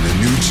some in the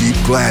new Jeep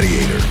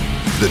Gladiator,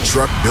 the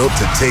truck built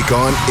to take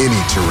on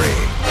any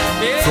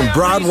terrain. From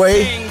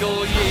Broadway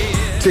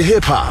to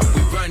hip-hop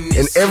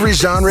and every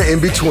genre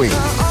in between.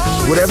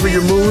 Whatever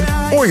your mood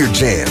or your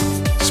jam,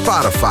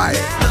 Spotify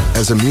it.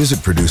 As a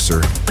music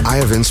producer, I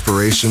have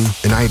inspiration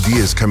and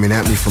ideas coming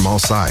at me from all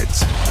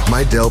sides.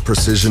 My Dell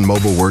Precision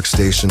mobile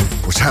workstation,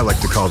 which I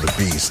like to call the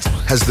Beast,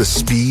 has the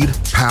speed,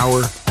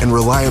 power, and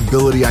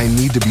reliability I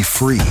need to be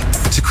free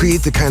to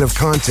create the kind of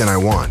content I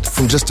want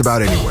from just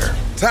about anywhere.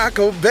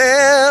 Taco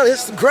Bell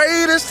is the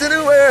greatest in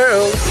the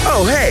world.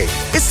 Oh, hey,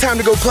 it's time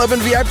to go clubbing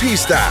VIP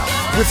style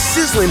with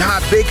sizzling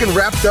hot bacon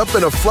wrapped up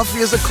in a fluffy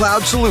as a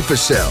cloud chalupa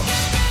shell.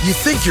 You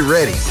think you're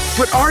ready,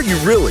 but are you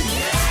really?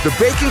 The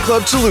Bacon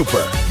Club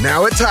Chalupa,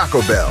 now at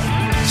Taco Bell.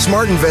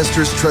 Smart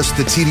investors trust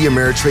the TD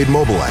Ameritrade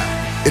mobile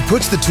app. It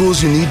puts the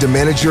tools you need to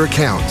manage your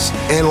accounts,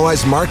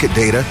 analyze market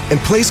data, and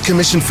place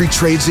commission-free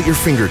trades at your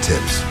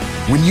fingertips.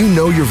 When you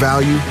know your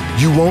value,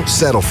 you won't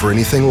settle for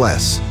anything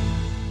less.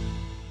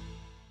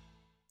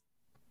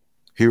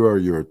 Here are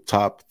your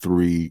top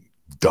 3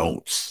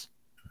 don'ts.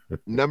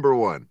 Number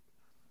 1,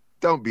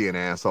 don't be an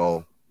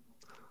asshole.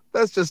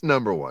 That's just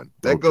number 1.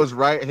 That goes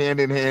right hand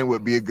in hand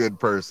with be a good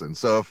person.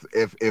 So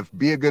if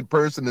be a good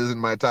person is in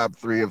my top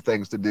 3 of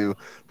things to do,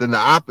 then the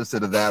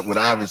opposite of that would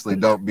obviously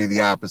don't be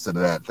the opposite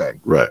of that thing.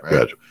 Right.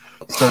 Gotcha.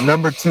 So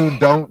number 2,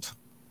 don't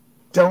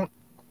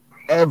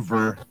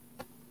ever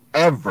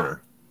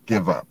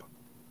give up.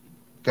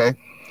 Okay?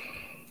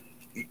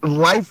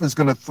 Life is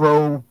going to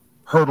throw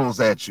hurdles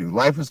at you.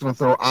 Life is going to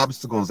throw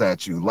obstacles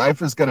at you.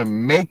 Life is going to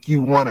make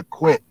you want to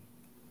quit.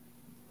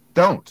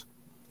 Don't.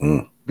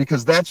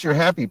 Because that's your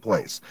happy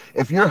place.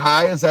 If your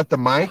high is at the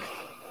mic,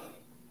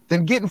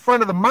 then get in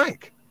front of the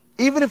mic.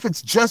 Even if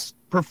it's just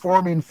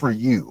performing for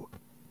you.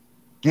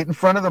 Get in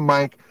front of the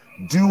mic,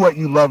 do what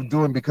you love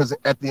doing, because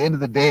at the end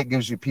of the day, it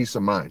gives you peace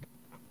of mind.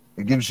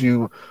 It gives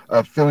you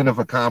a feeling of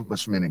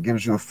accomplishment. It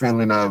gives you a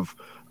feeling of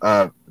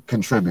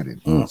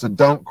contributing. So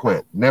don't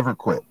quit. Never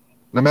quit.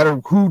 No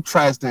matter who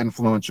tries to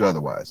influence you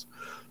otherwise.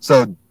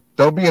 So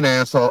don't be an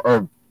asshole,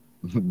 or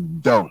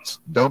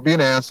don't be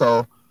an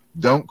asshole.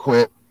 Don't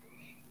quit.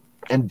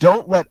 And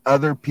don't let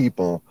other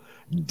people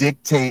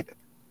dictate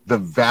the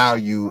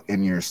value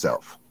in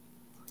yourself.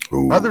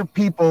 Ooh. Other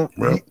people,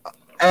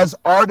 as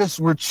artists,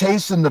 we're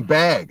chasing the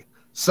bag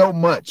so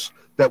much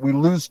that we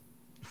lose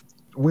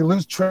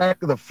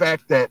track of the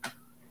fact that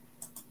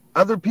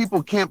other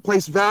people can't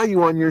place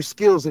value on your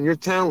skills and your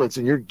talents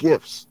and your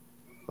gifts.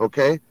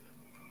 Okay?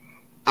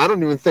 I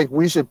don't even think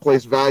we should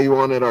place value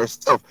on it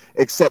ourselves,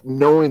 except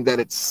knowing that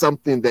it's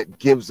something that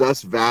gives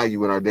us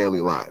value in our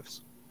daily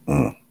lives.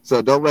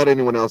 So don't let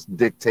anyone else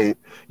dictate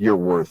your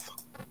worth.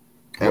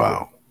 Ever.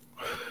 Wow.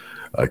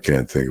 I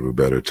can't think of a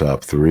better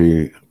top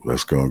three.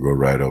 Let's go and go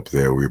right up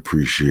there. We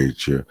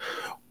appreciate you.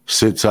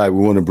 Sit tight.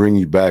 We want to bring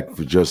you back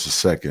for just a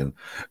second.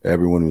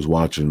 Everyone who's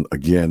watching,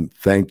 again,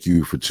 thank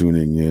you for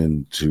tuning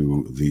in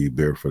to the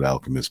Barefoot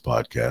Alchemist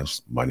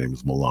podcast. My name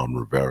is Milan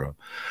Rivera.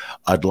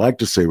 I'd like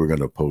to say we're going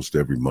to post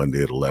every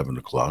Monday at 11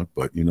 o'clock,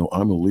 but, you know,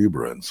 I'm a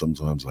Libra, and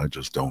sometimes I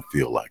just don't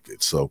feel like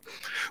it. So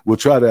we'll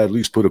try to at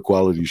least put a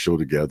quality show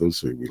together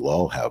so we'll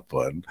all have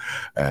fun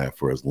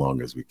for as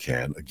long as we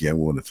can. Again,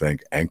 we want to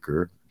thank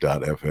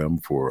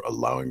Anchor.fm for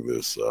allowing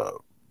this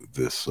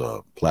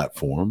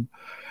platform.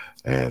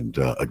 And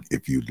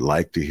if you'd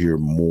like to hear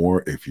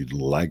more, if you'd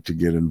like to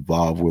get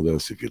involved with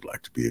us, if you'd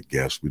like to be a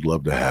guest, we'd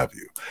love to have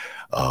you.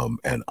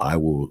 And I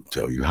will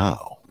tell you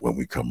how when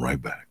we come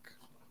right back.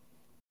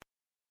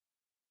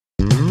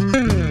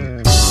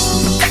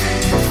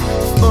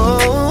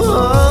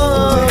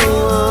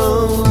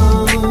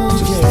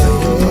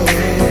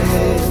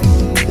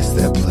 It's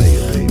that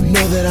player, baby.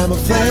 Know that I'm a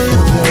player.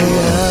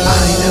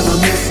 I ain't never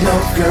missed no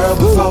girl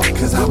before,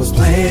 cause I was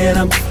playing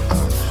them.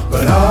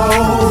 But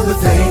all the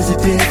things it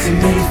did to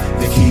me,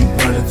 they keep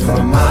running through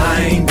my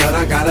mind, but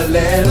I gotta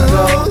let her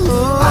go.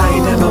 I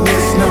ain't never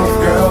missed no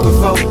girl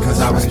before, cause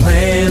I was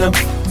playing them.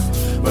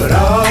 But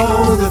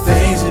all the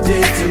things it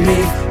did to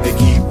me, they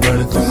keep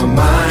running through my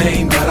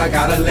mind, but I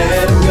gotta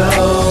let her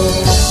go.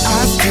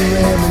 I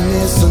still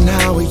reminisce on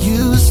how it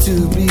used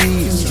to be.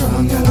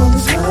 Strung out on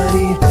this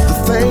honey. The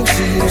things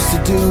she used to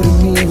do to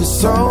me was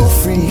so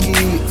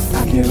freaky.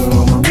 I give her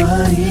all my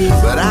money,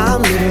 but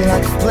I'm living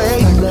like a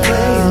player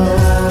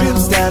now.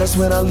 Status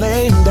when I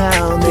lay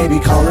down, they be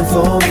calling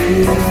for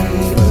me.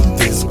 But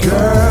this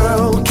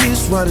girl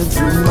keeps running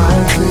through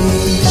my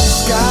dreams.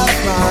 She's got a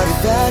body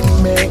that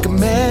can make a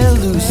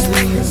man lose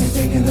sleep. Cause he's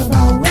thinking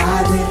about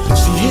riding.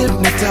 She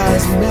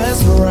hypnotized and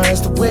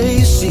mesmerized the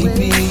way she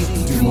be.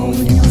 Do more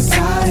when you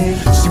inside.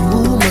 She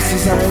move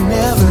muscles I ain't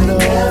never know.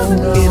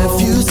 In a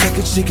few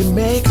seconds she can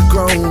make a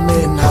grown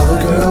man how a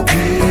girl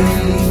be.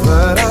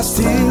 But I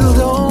still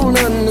don't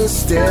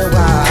understand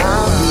why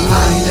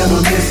I ain't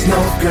never missed no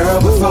girl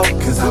before,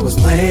 cause I was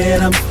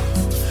playing them.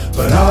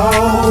 But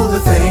all the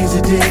things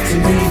it did to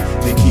me,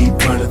 they keep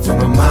running through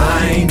my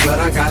mind, but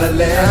I gotta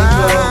let it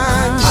go.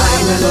 I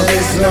ain't never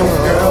missed no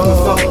girl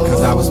before,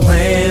 cause I was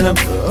playing them.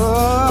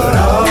 But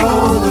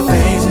all the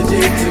things it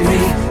did to me,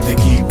 they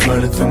keep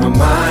running through my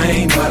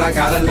mind, but I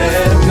gotta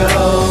let it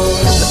go.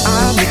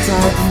 I'm the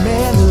type of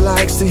man that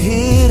likes to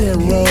hit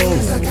and roll,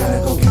 cause I gotta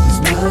go get this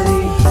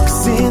money.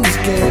 Cause in this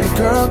game a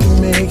girl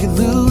can make you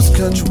lose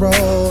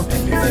control.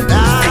 And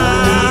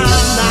I'm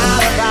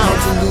not about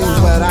to lose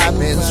what I've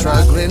been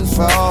struggling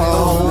for.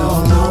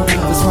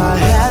 That's why I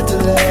had to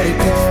let it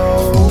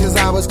go, cause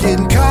I was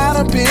getting caught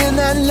up in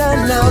that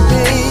love now,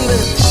 baby.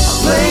 I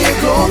play a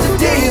golden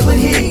day, but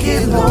he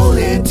get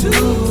lonely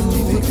too.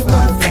 Think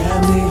about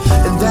family,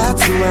 and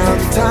that's around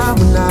the time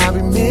when I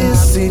be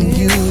missing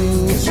you,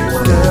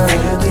 girl.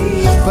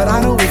 But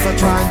I know if I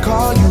try and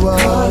call you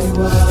up,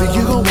 then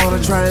you gon'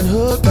 wanna try and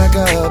hook back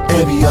up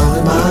and be all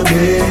in my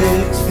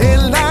mix.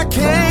 And I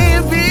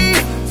can't be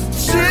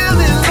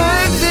chillin'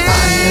 like this.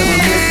 I ain't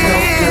never missed no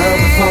girl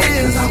before,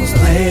 cause I was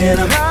playing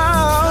them.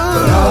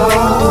 But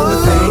all the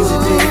things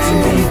it did to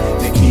me,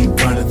 they keep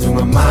running through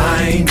my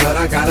mind, but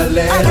I gotta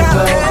let it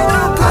go.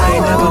 I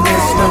ain't never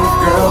missed no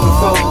girl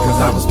before,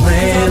 cause I was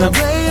playing them.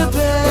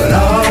 But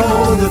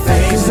all the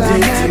things it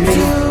did to me,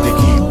 they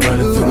keep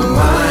running through my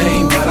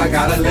mind, but I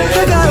gotta let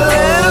it go.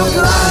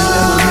 I ain't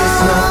never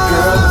missed no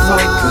girl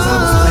before, cause I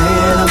was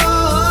playing them.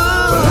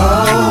 But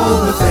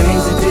all the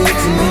things it did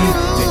to me,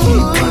 they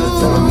keep running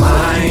through my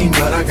mind,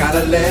 but I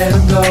gotta let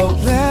them go.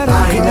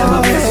 I ain't never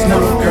missed no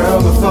girl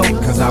before,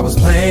 cause I was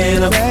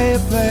playing them.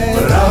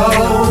 But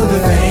all the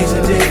things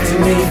it did to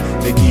me,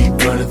 they keep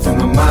running through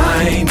my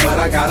mind, but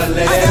I gotta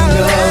let them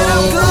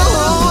go.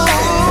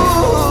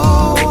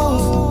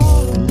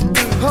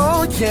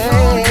 Oh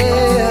yeah,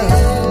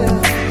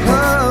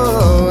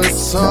 oh it's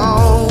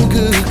so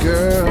good,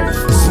 girl.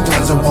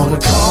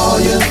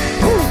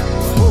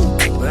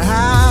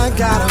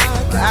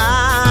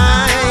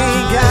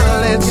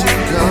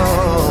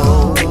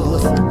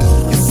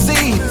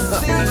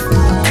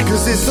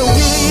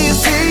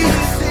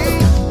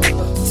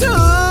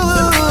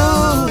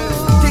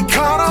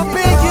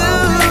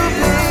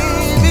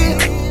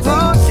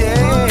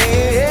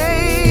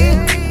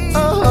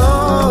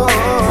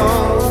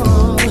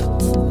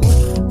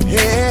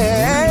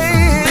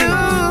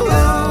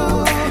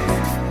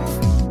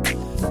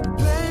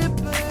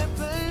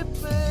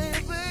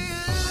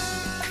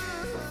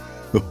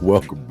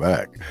 Welcome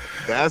back.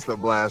 That's the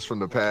blast from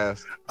the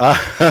past.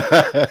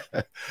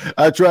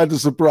 I tried to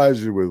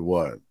surprise you with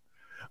one.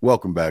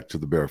 Welcome back to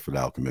the Barefoot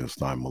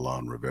Alchemist. I'm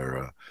Milan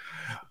Rivera.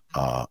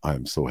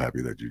 I'm so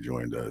happy that you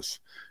joined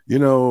us. You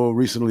know,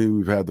 recently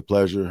we've had the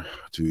pleasure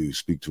to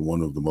speak to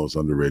one of the most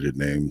underrated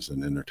names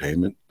in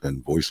entertainment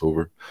and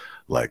voiceover,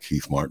 like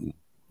Heath Martin.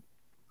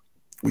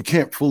 We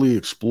can't fully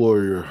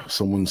explore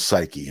someone's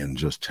psyche in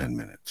just 10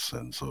 minutes.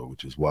 And so,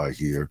 which is why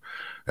here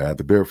at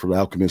the Barefoot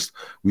Alchemist,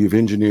 we have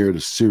engineered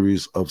a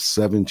series of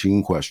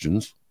 17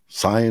 questions,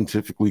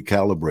 scientifically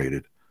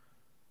calibrated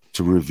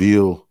to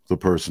reveal the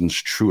person's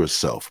truest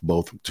self,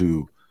 both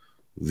to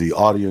the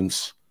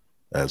audience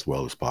as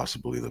well as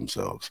possibly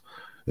themselves.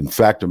 In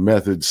fact, a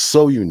method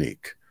so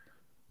unique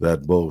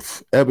that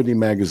both Ebony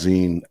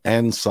Magazine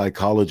and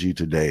Psychology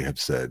Today have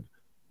said,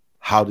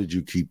 how did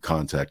you keep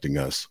contacting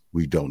us?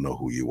 We don't know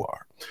who you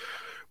are.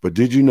 But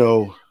did you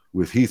know,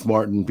 with Heath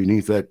Martin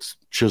beneath that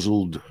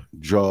chiseled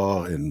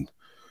jaw and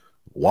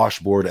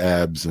washboard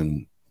abs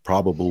and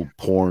probable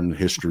porn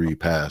history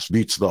past,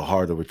 beats the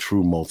heart of a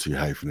true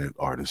multi-hyphenate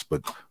artist.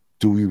 But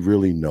do we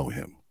really know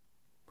him?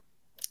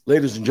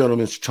 Ladies and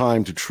gentlemen, it's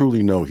time to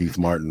truly know Heath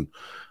Martin.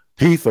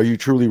 Heath, are you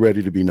truly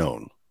ready to be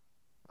known?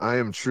 I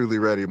am truly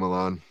ready,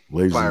 Milan.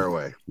 Fire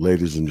away.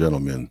 Ladies and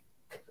gentlemen,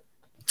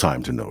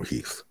 time to know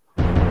Heath.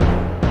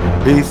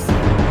 Heath,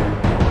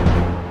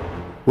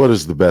 what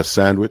is the best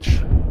sandwich?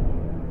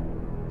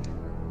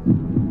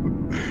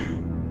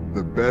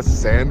 The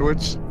best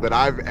sandwich that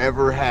I've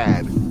ever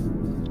had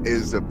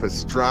is a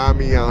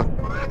pastrami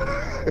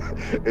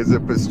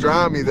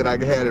that I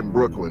had in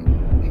Brooklyn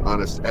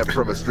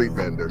from a street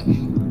vendor.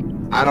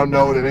 I don't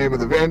know the name of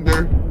the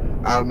vendor.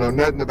 I don't know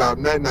nothing about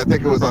nothing. I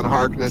think it was on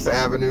Harkness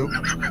Avenue.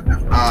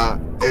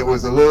 It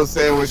was a little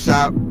sandwich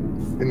shop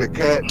in the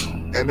cut,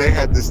 and they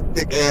had this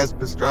thick ass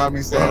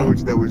pastrami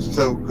sandwich that was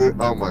so good.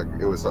 Oh my,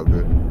 it was so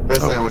good.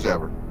 Best sandwich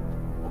ever.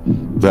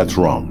 That's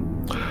wrong.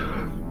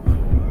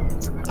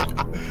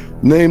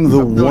 Name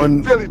the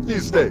one Philly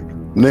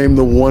cheesesteak. Name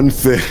the one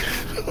thing.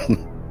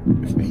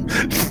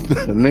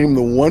 Name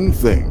the one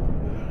thing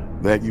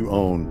that you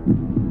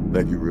own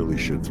that you really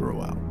should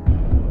throw out.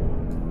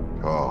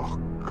 Oh.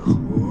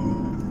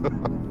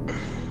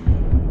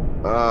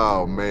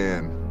 Oh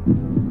man.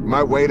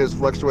 My weight has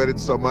fluctuated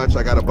so much.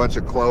 I got a bunch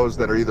of clothes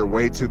that are either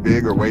way too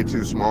big or way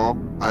too small.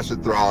 I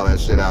should throw all that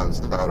shit out and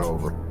start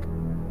over.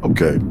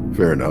 Okay,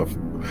 fair enough.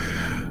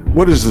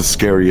 What is the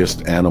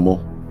scariest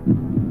animal?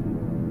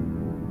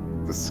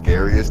 The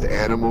scariest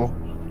animal?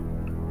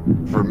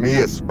 For me,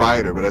 a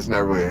spider, but that's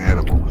not really an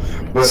animal.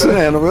 But, it's an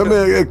animal. I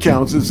mean, it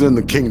counts. It's in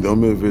the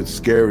kingdom. If it's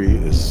scary,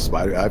 it's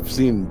spider. I've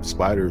seen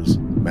spiders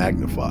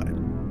magnified.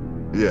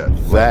 Yeah,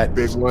 that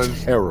big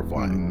ones,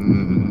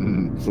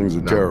 terrifying. Things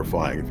are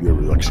terrifying if you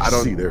ever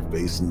see their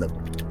face.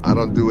 I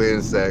don't do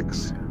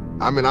insects.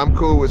 I mean, I'm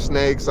cool with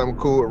snakes. I'm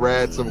cool with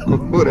rats. I'm cool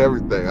with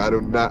everything. I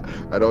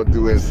don't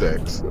do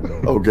insects.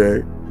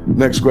 Okay.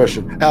 Next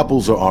question: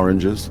 apples or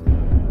oranges?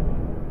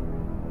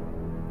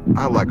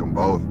 I like them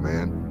both,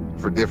 man,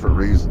 for different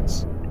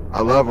reasons.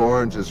 I love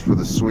oranges for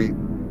the sweet,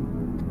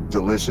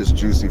 delicious,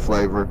 juicy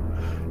flavor.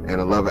 And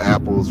I love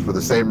apples for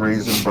the same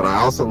reason, but I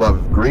also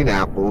love green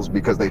apples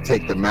because they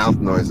take the mouth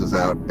noises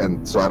out,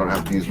 and so I don't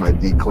have to use my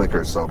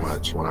D-clicker so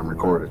much when I'm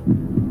recording.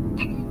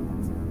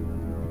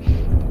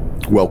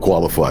 Well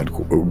qualified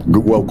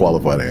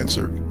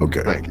answer.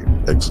 Okay. Thank you.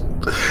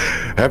 Excellent.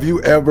 Have you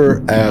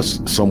ever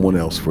asked someone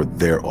else for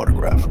their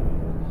autograph?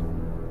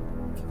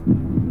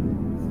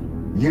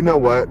 You know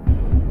what?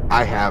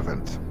 I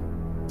haven't.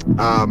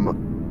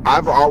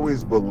 I've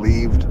always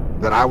believed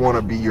that I want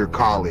to be your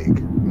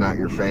colleague, not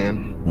your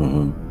fan.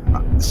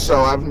 Mm-hmm. So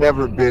I've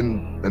never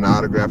been an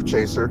autograph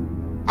chaser.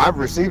 I've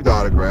received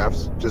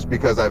autographs just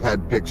because I've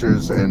had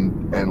pictures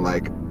and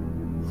like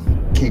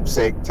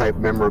keepsake type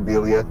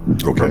memorabilia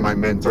from my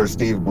mentor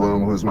Steve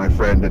Bloom, who's my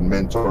friend and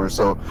mentor.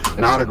 So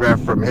an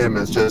autograph from him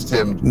is just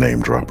him.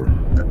 Name dropper.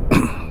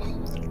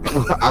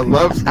 I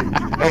love Steve.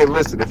 Hey,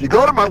 listen, if you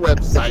go to my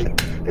website,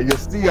 and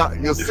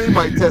you'll see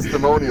my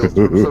testimonials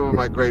from some of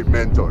my great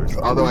mentors.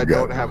 Although I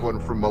don't have one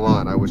from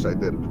Milan, I wish I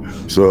did.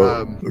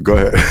 So go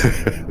ahead.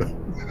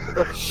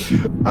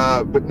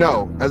 But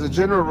no, as a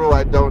general rule,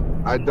 I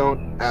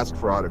don't ask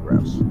for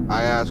autographs.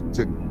 I ask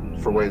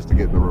for ways to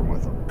get in the room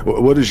with them.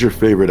 What is your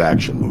favorite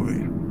action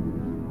movie?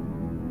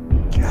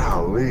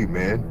 Golly,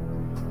 man.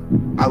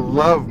 I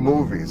love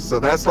movies, so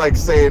that's like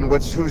saying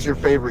who's your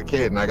favorite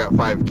kid, and I got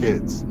 5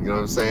 kids. You know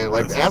what I'm saying?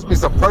 Like, ask me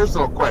some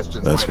personal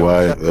questions. That's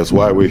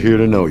why we're here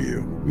to know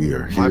you. We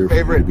are here. My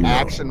favorite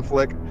action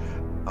flick.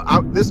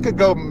 This could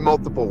go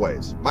multiple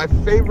ways. My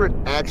favorite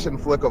action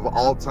flick of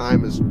all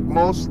time is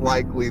most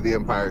likely The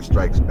Empire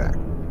Strikes Back.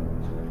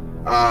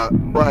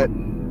 But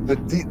the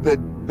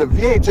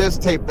VHS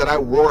tape that I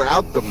wore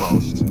out the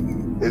most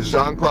is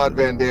Jean-Claude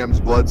Van Damme's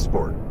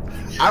Bloodsport.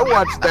 I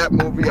watched that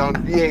movie on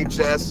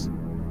VHS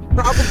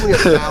probably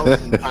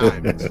 1,000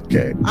 times.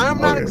 Okay. I'm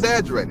not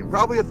exaggerating.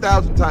 Probably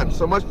 1,000 times.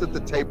 So much that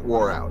the tape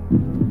wore out.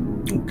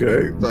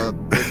 Okay. So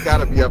it's got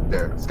to be up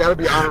there. It's got to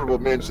be honorable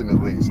mention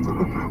at least.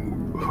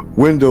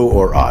 Window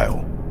or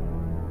aisle?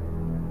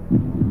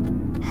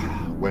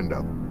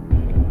 window.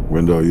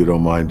 Window, you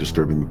don't mind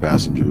disturbing the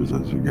passengers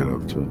as you get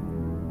up to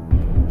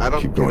I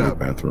don't keep get going to up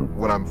the bathroom?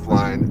 when I'm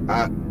flying.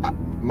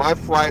 My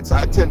flights,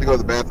 I tend to go to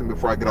the bathroom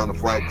before I get on the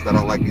flight because I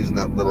don't like using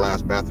that little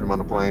ass bathroom on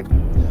the plane.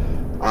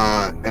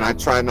 And I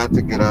try not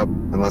to get up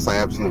unless I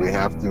absolutely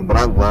have to. But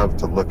I love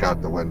to look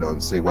out the window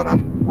and see what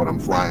I'm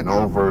flying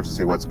over,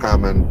 see what's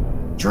coming,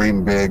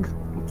 dream big,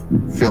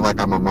 feel like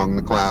I'm among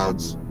the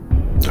clouds.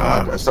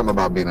 Something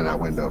about being in that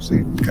window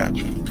seat.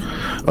 Gotcha.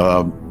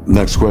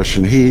 Next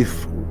question,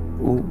 Heath.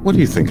 What do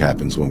you think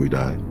happens when we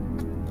die?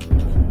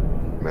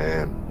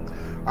 Man,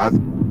 I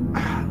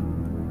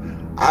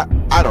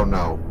don't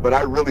know, but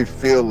I really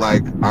feel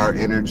like our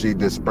energy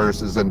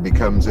disperses and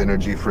becomes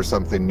energy for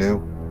something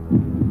new.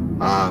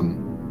 I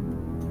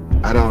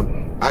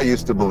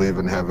used to believe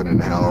in heaven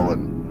and hell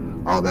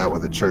and all that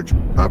with a church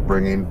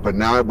upbringing, but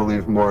now I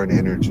believe more in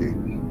energy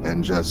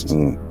and just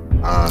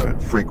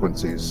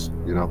frequencies,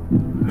 you know.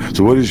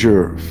 So what is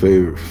your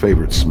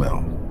favorite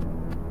smell?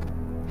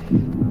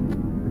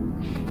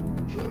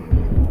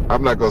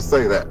 I'm not gonna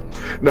say that.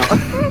 No.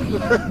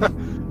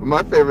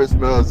 My favorite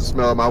smell is the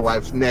smell of my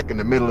wife's neck in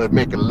the middle of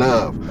making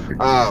love.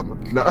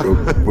 No.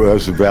 Well,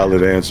 that's a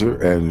valid answer,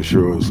 and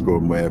sure will score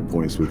mad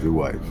points with your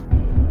wife.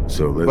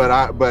 So,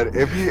 but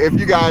if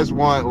you guys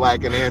want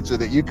like an answer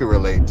that you can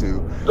relate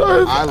to,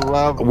 I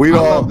love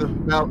the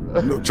smell.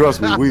 No,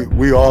 trust me,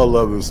 we all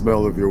love the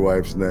smell of your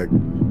wife's neck.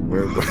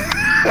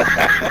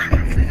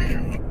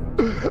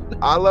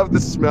 I love the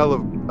smell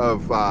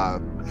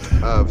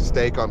of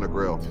steak on the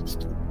grill.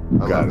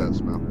 I love that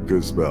smell.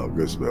 Good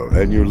smell.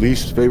 And your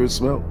least favorite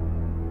smell?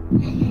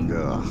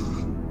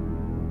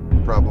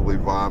 Probably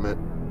vomit.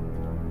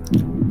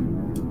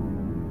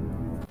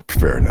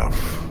 Fair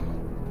enough.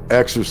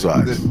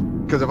 Exercise.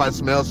 Because if I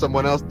smell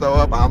someone else throw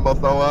up, I'm gonna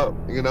throw up,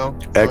 you know?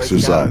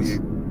 Exercise.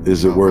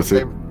 Is it worth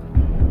it?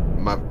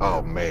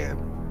 Oh man.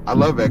 I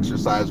love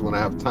exercise when I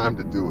have time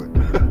to do it.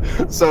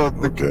 So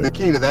the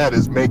key to that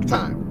is make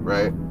time,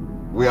 right?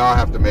 We all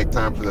have to make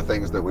time for the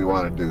things that we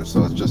want to do,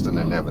 so it's just an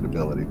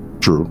inevitability.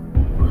 True.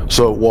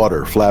 So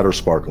water, flat or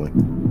sparkling?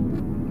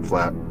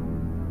 Flat.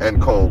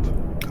 And cold.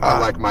 I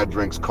like my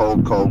drinks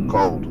cold.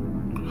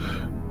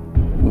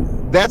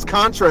 That's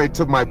contrary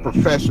to my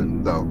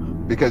profession, though,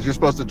 because you're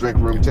supposed to drink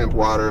room temp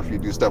water if you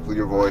do stuff with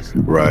your voice.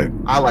 Right.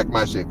 I like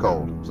my shit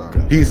cold.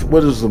 Sorry. Heath,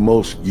 what is the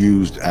most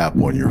used app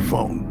on your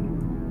phone?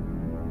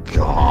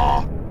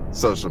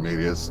 Social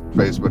medias,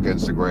 Facebook,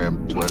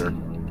 Instagram, Twitter.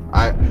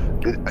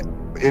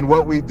 In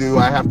what we do,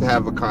 I have to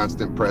have a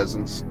constant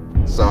presence.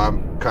 So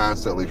I'm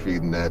constantly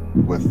feeding that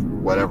with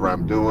whatever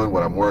I'm doing,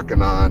 what I'm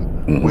working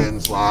on,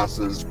 wins,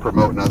 losses,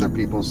 promoting other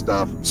people's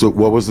stuff. So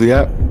what was the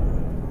app?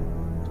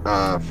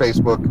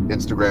 Facebook,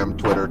 Instagram,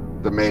 Twitter,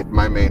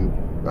 my main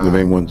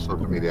ones.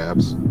 Social media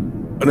apps.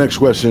 Next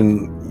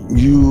question.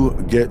 You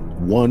get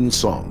one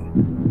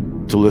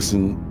song to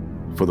listen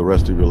for the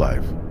rest of your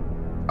life.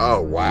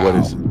 Oh, wow. What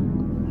is it?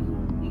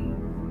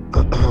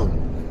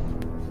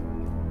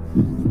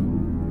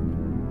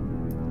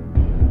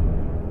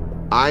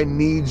 I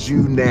Need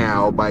You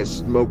Now by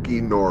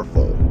Smokey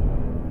Norfolk.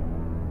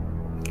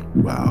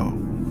 Wow.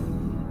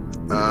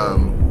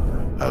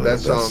 That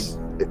song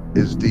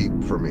is deep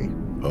for me.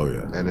 Oh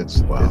yeah. And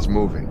it's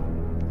moving.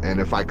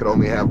 And if I could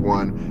only have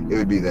one, it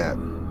would be that.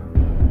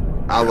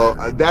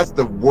 That's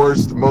the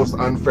worst, most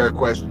unfair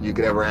question you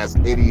could ever ask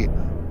any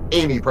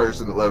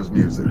person that loves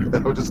music.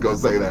 I'm just gonna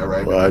say that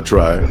right now. I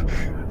try.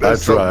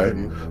 So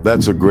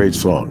That's a great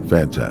song.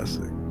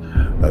 Fantastic.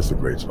 That's a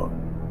great song.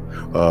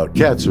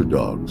 Cats or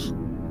dogs?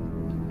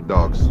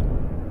 Dogs.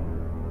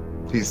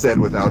 He said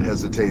without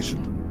hesitation.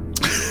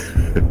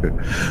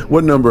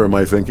 What number am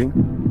I thinking?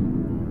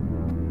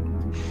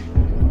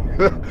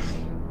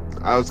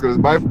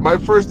 My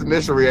first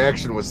initial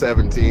reaction was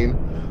 17,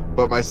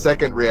 but my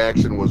second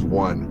reaction was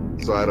 1.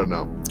 So I don't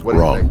know. What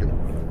are you thinking?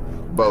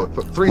 Both.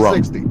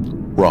 360.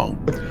 Wrong.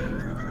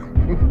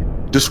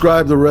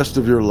 Describe the rest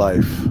of your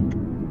life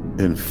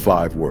in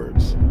 5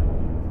 words.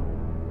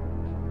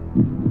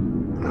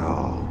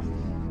 Oh.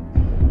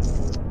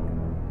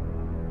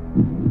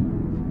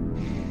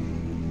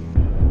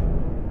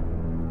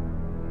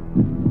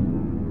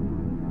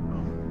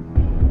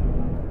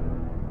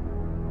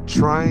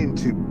 Trying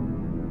to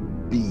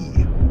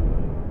be,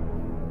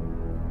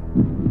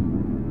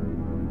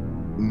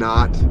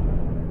 not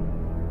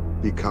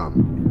become.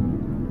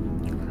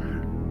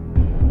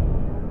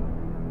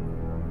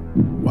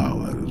 Wow,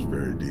 that is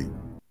very deep.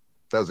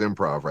 That was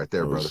improv right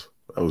there, brother.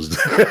 That was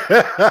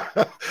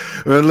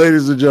and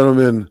ladies and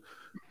gentlemen,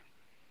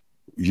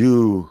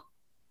 you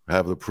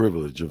have the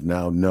privilege of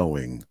now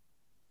knowing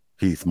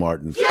Heath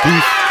Martin. Yeah!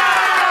 Heath,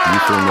 you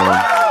feel known?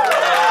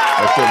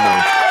 I feel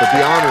known, but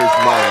the honor is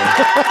mine.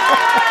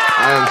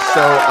 I am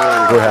so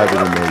honored. We're happy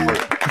to know you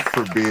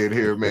for being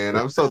here, man.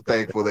 I'm so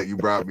thankful that you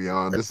brought me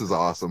on. This is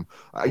awesome.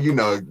 You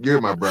know,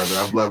 you're my brother.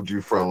 I've loved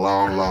you for a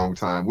long, long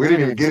time. We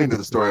didn't even get into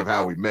the story of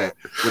how we met,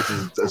 which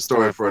is a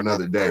story for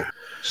another day.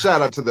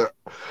 Shout out to the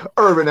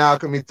Urban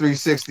Alchemy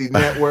 360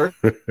 Network.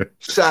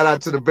 Shout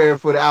out to the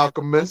Barefoot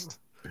Alchemist.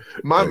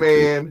 My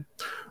man,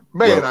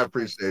 Man, I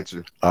appreciate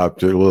you.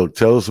 Well,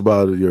 tell us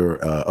about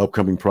your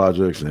upcoming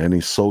projects and any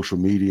social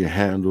media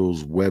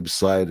handles,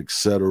 website,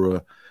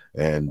 etc.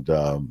 And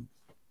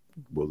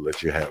we'll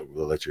let you have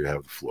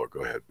the floor.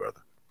 Go ahead,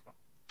 brother.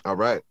 All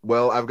right.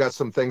 Well, I've got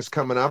some things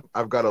coming up.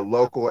 I've got a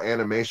local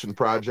animation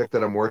project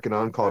that I'm working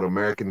on called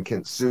American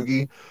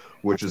Kintsugi,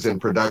 which is in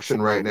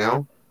production right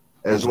now,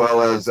 as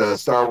well as a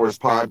Star Wars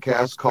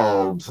podcast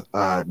called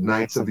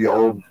Knights of the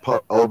Old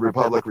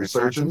Republic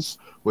Resurgence,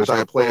 which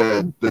I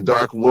play the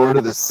Dark Lord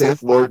of the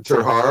Sith, Lord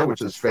Terhar,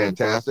 which is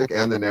fantastic,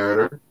 and the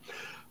narrator.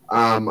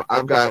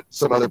 I've got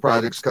some other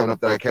projects coming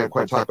up that I can't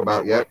quite talk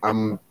about yet.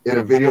 I'm in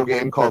a video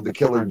game called The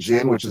Killer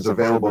Djinn, which is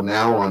available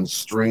now on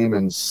Stream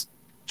and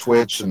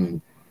Twitch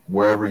and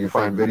wherever you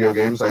find video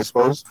games, I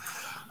suppose.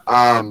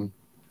 All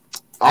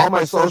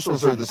my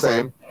socials are the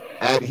same,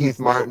 at Heath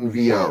Martin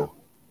VO.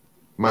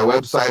 My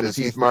website is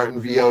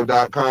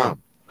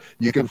heathmartinvo.com.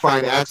 You can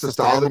find access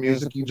to all the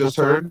music you just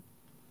heard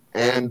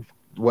and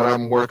what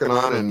I'm working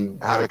on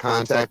and how to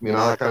contact me and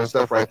all that kind of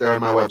stuff right there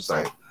on my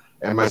website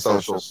and my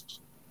socials.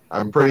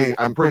 I'm pretty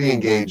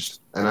engaged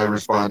and I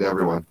respond to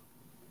everyone.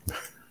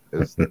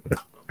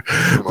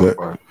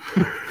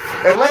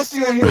 Unless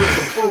you're here with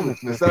some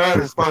foolishness, then I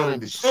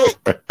respond to shit.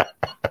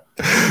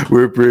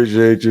 We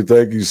appreciate you.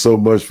 Thank you so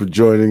much for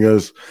joining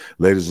us.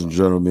 Ladies and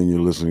gentlemen, you're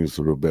listening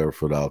to the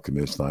Barefoot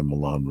Alchemist. I'm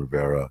Milan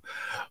Rivera.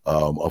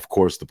 Of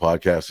course, the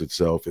podcast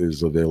itself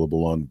is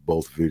available on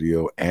both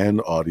video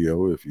and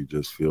audio if you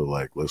just feel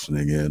like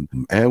listening in.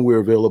 And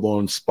we're available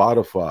on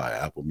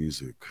Spotify, Apple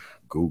Music,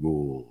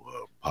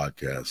 Google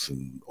podcasts,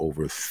 and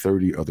over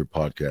 30 other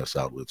podcast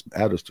outlets.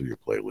 Add us to your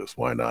playlist.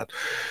 Why not?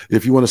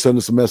 If you want to send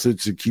us a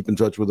message to keep in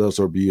touch with us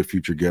or be a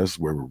future guest,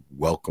 we're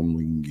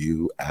welcoming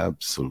you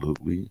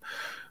absolutely.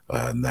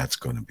 And that's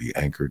going to be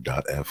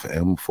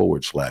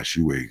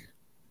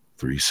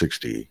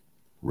anchor.fm/UA360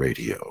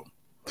 radio.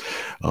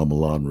 I'm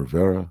Milan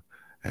Rivera,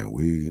 and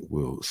we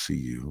will see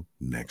you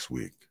next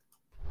week.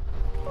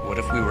 What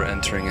if we were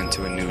entering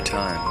into a new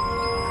time?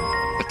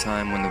 A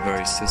time when the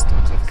very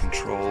systems of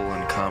control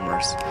and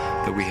commerce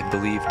that we had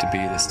believed to be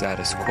the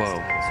status quo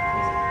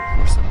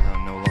were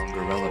somehow no longer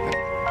relevant.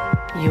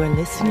 You are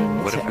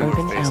listening What to if we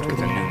Urban were faced with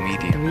a Alchemy new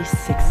medium,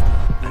 360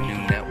 a new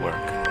network,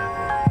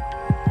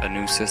 a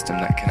new system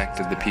that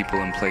connected the people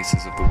and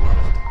places of the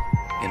world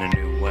in a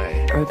new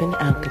way? Urban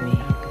Alchemy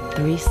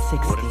 360.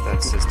 What if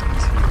that system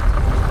is here?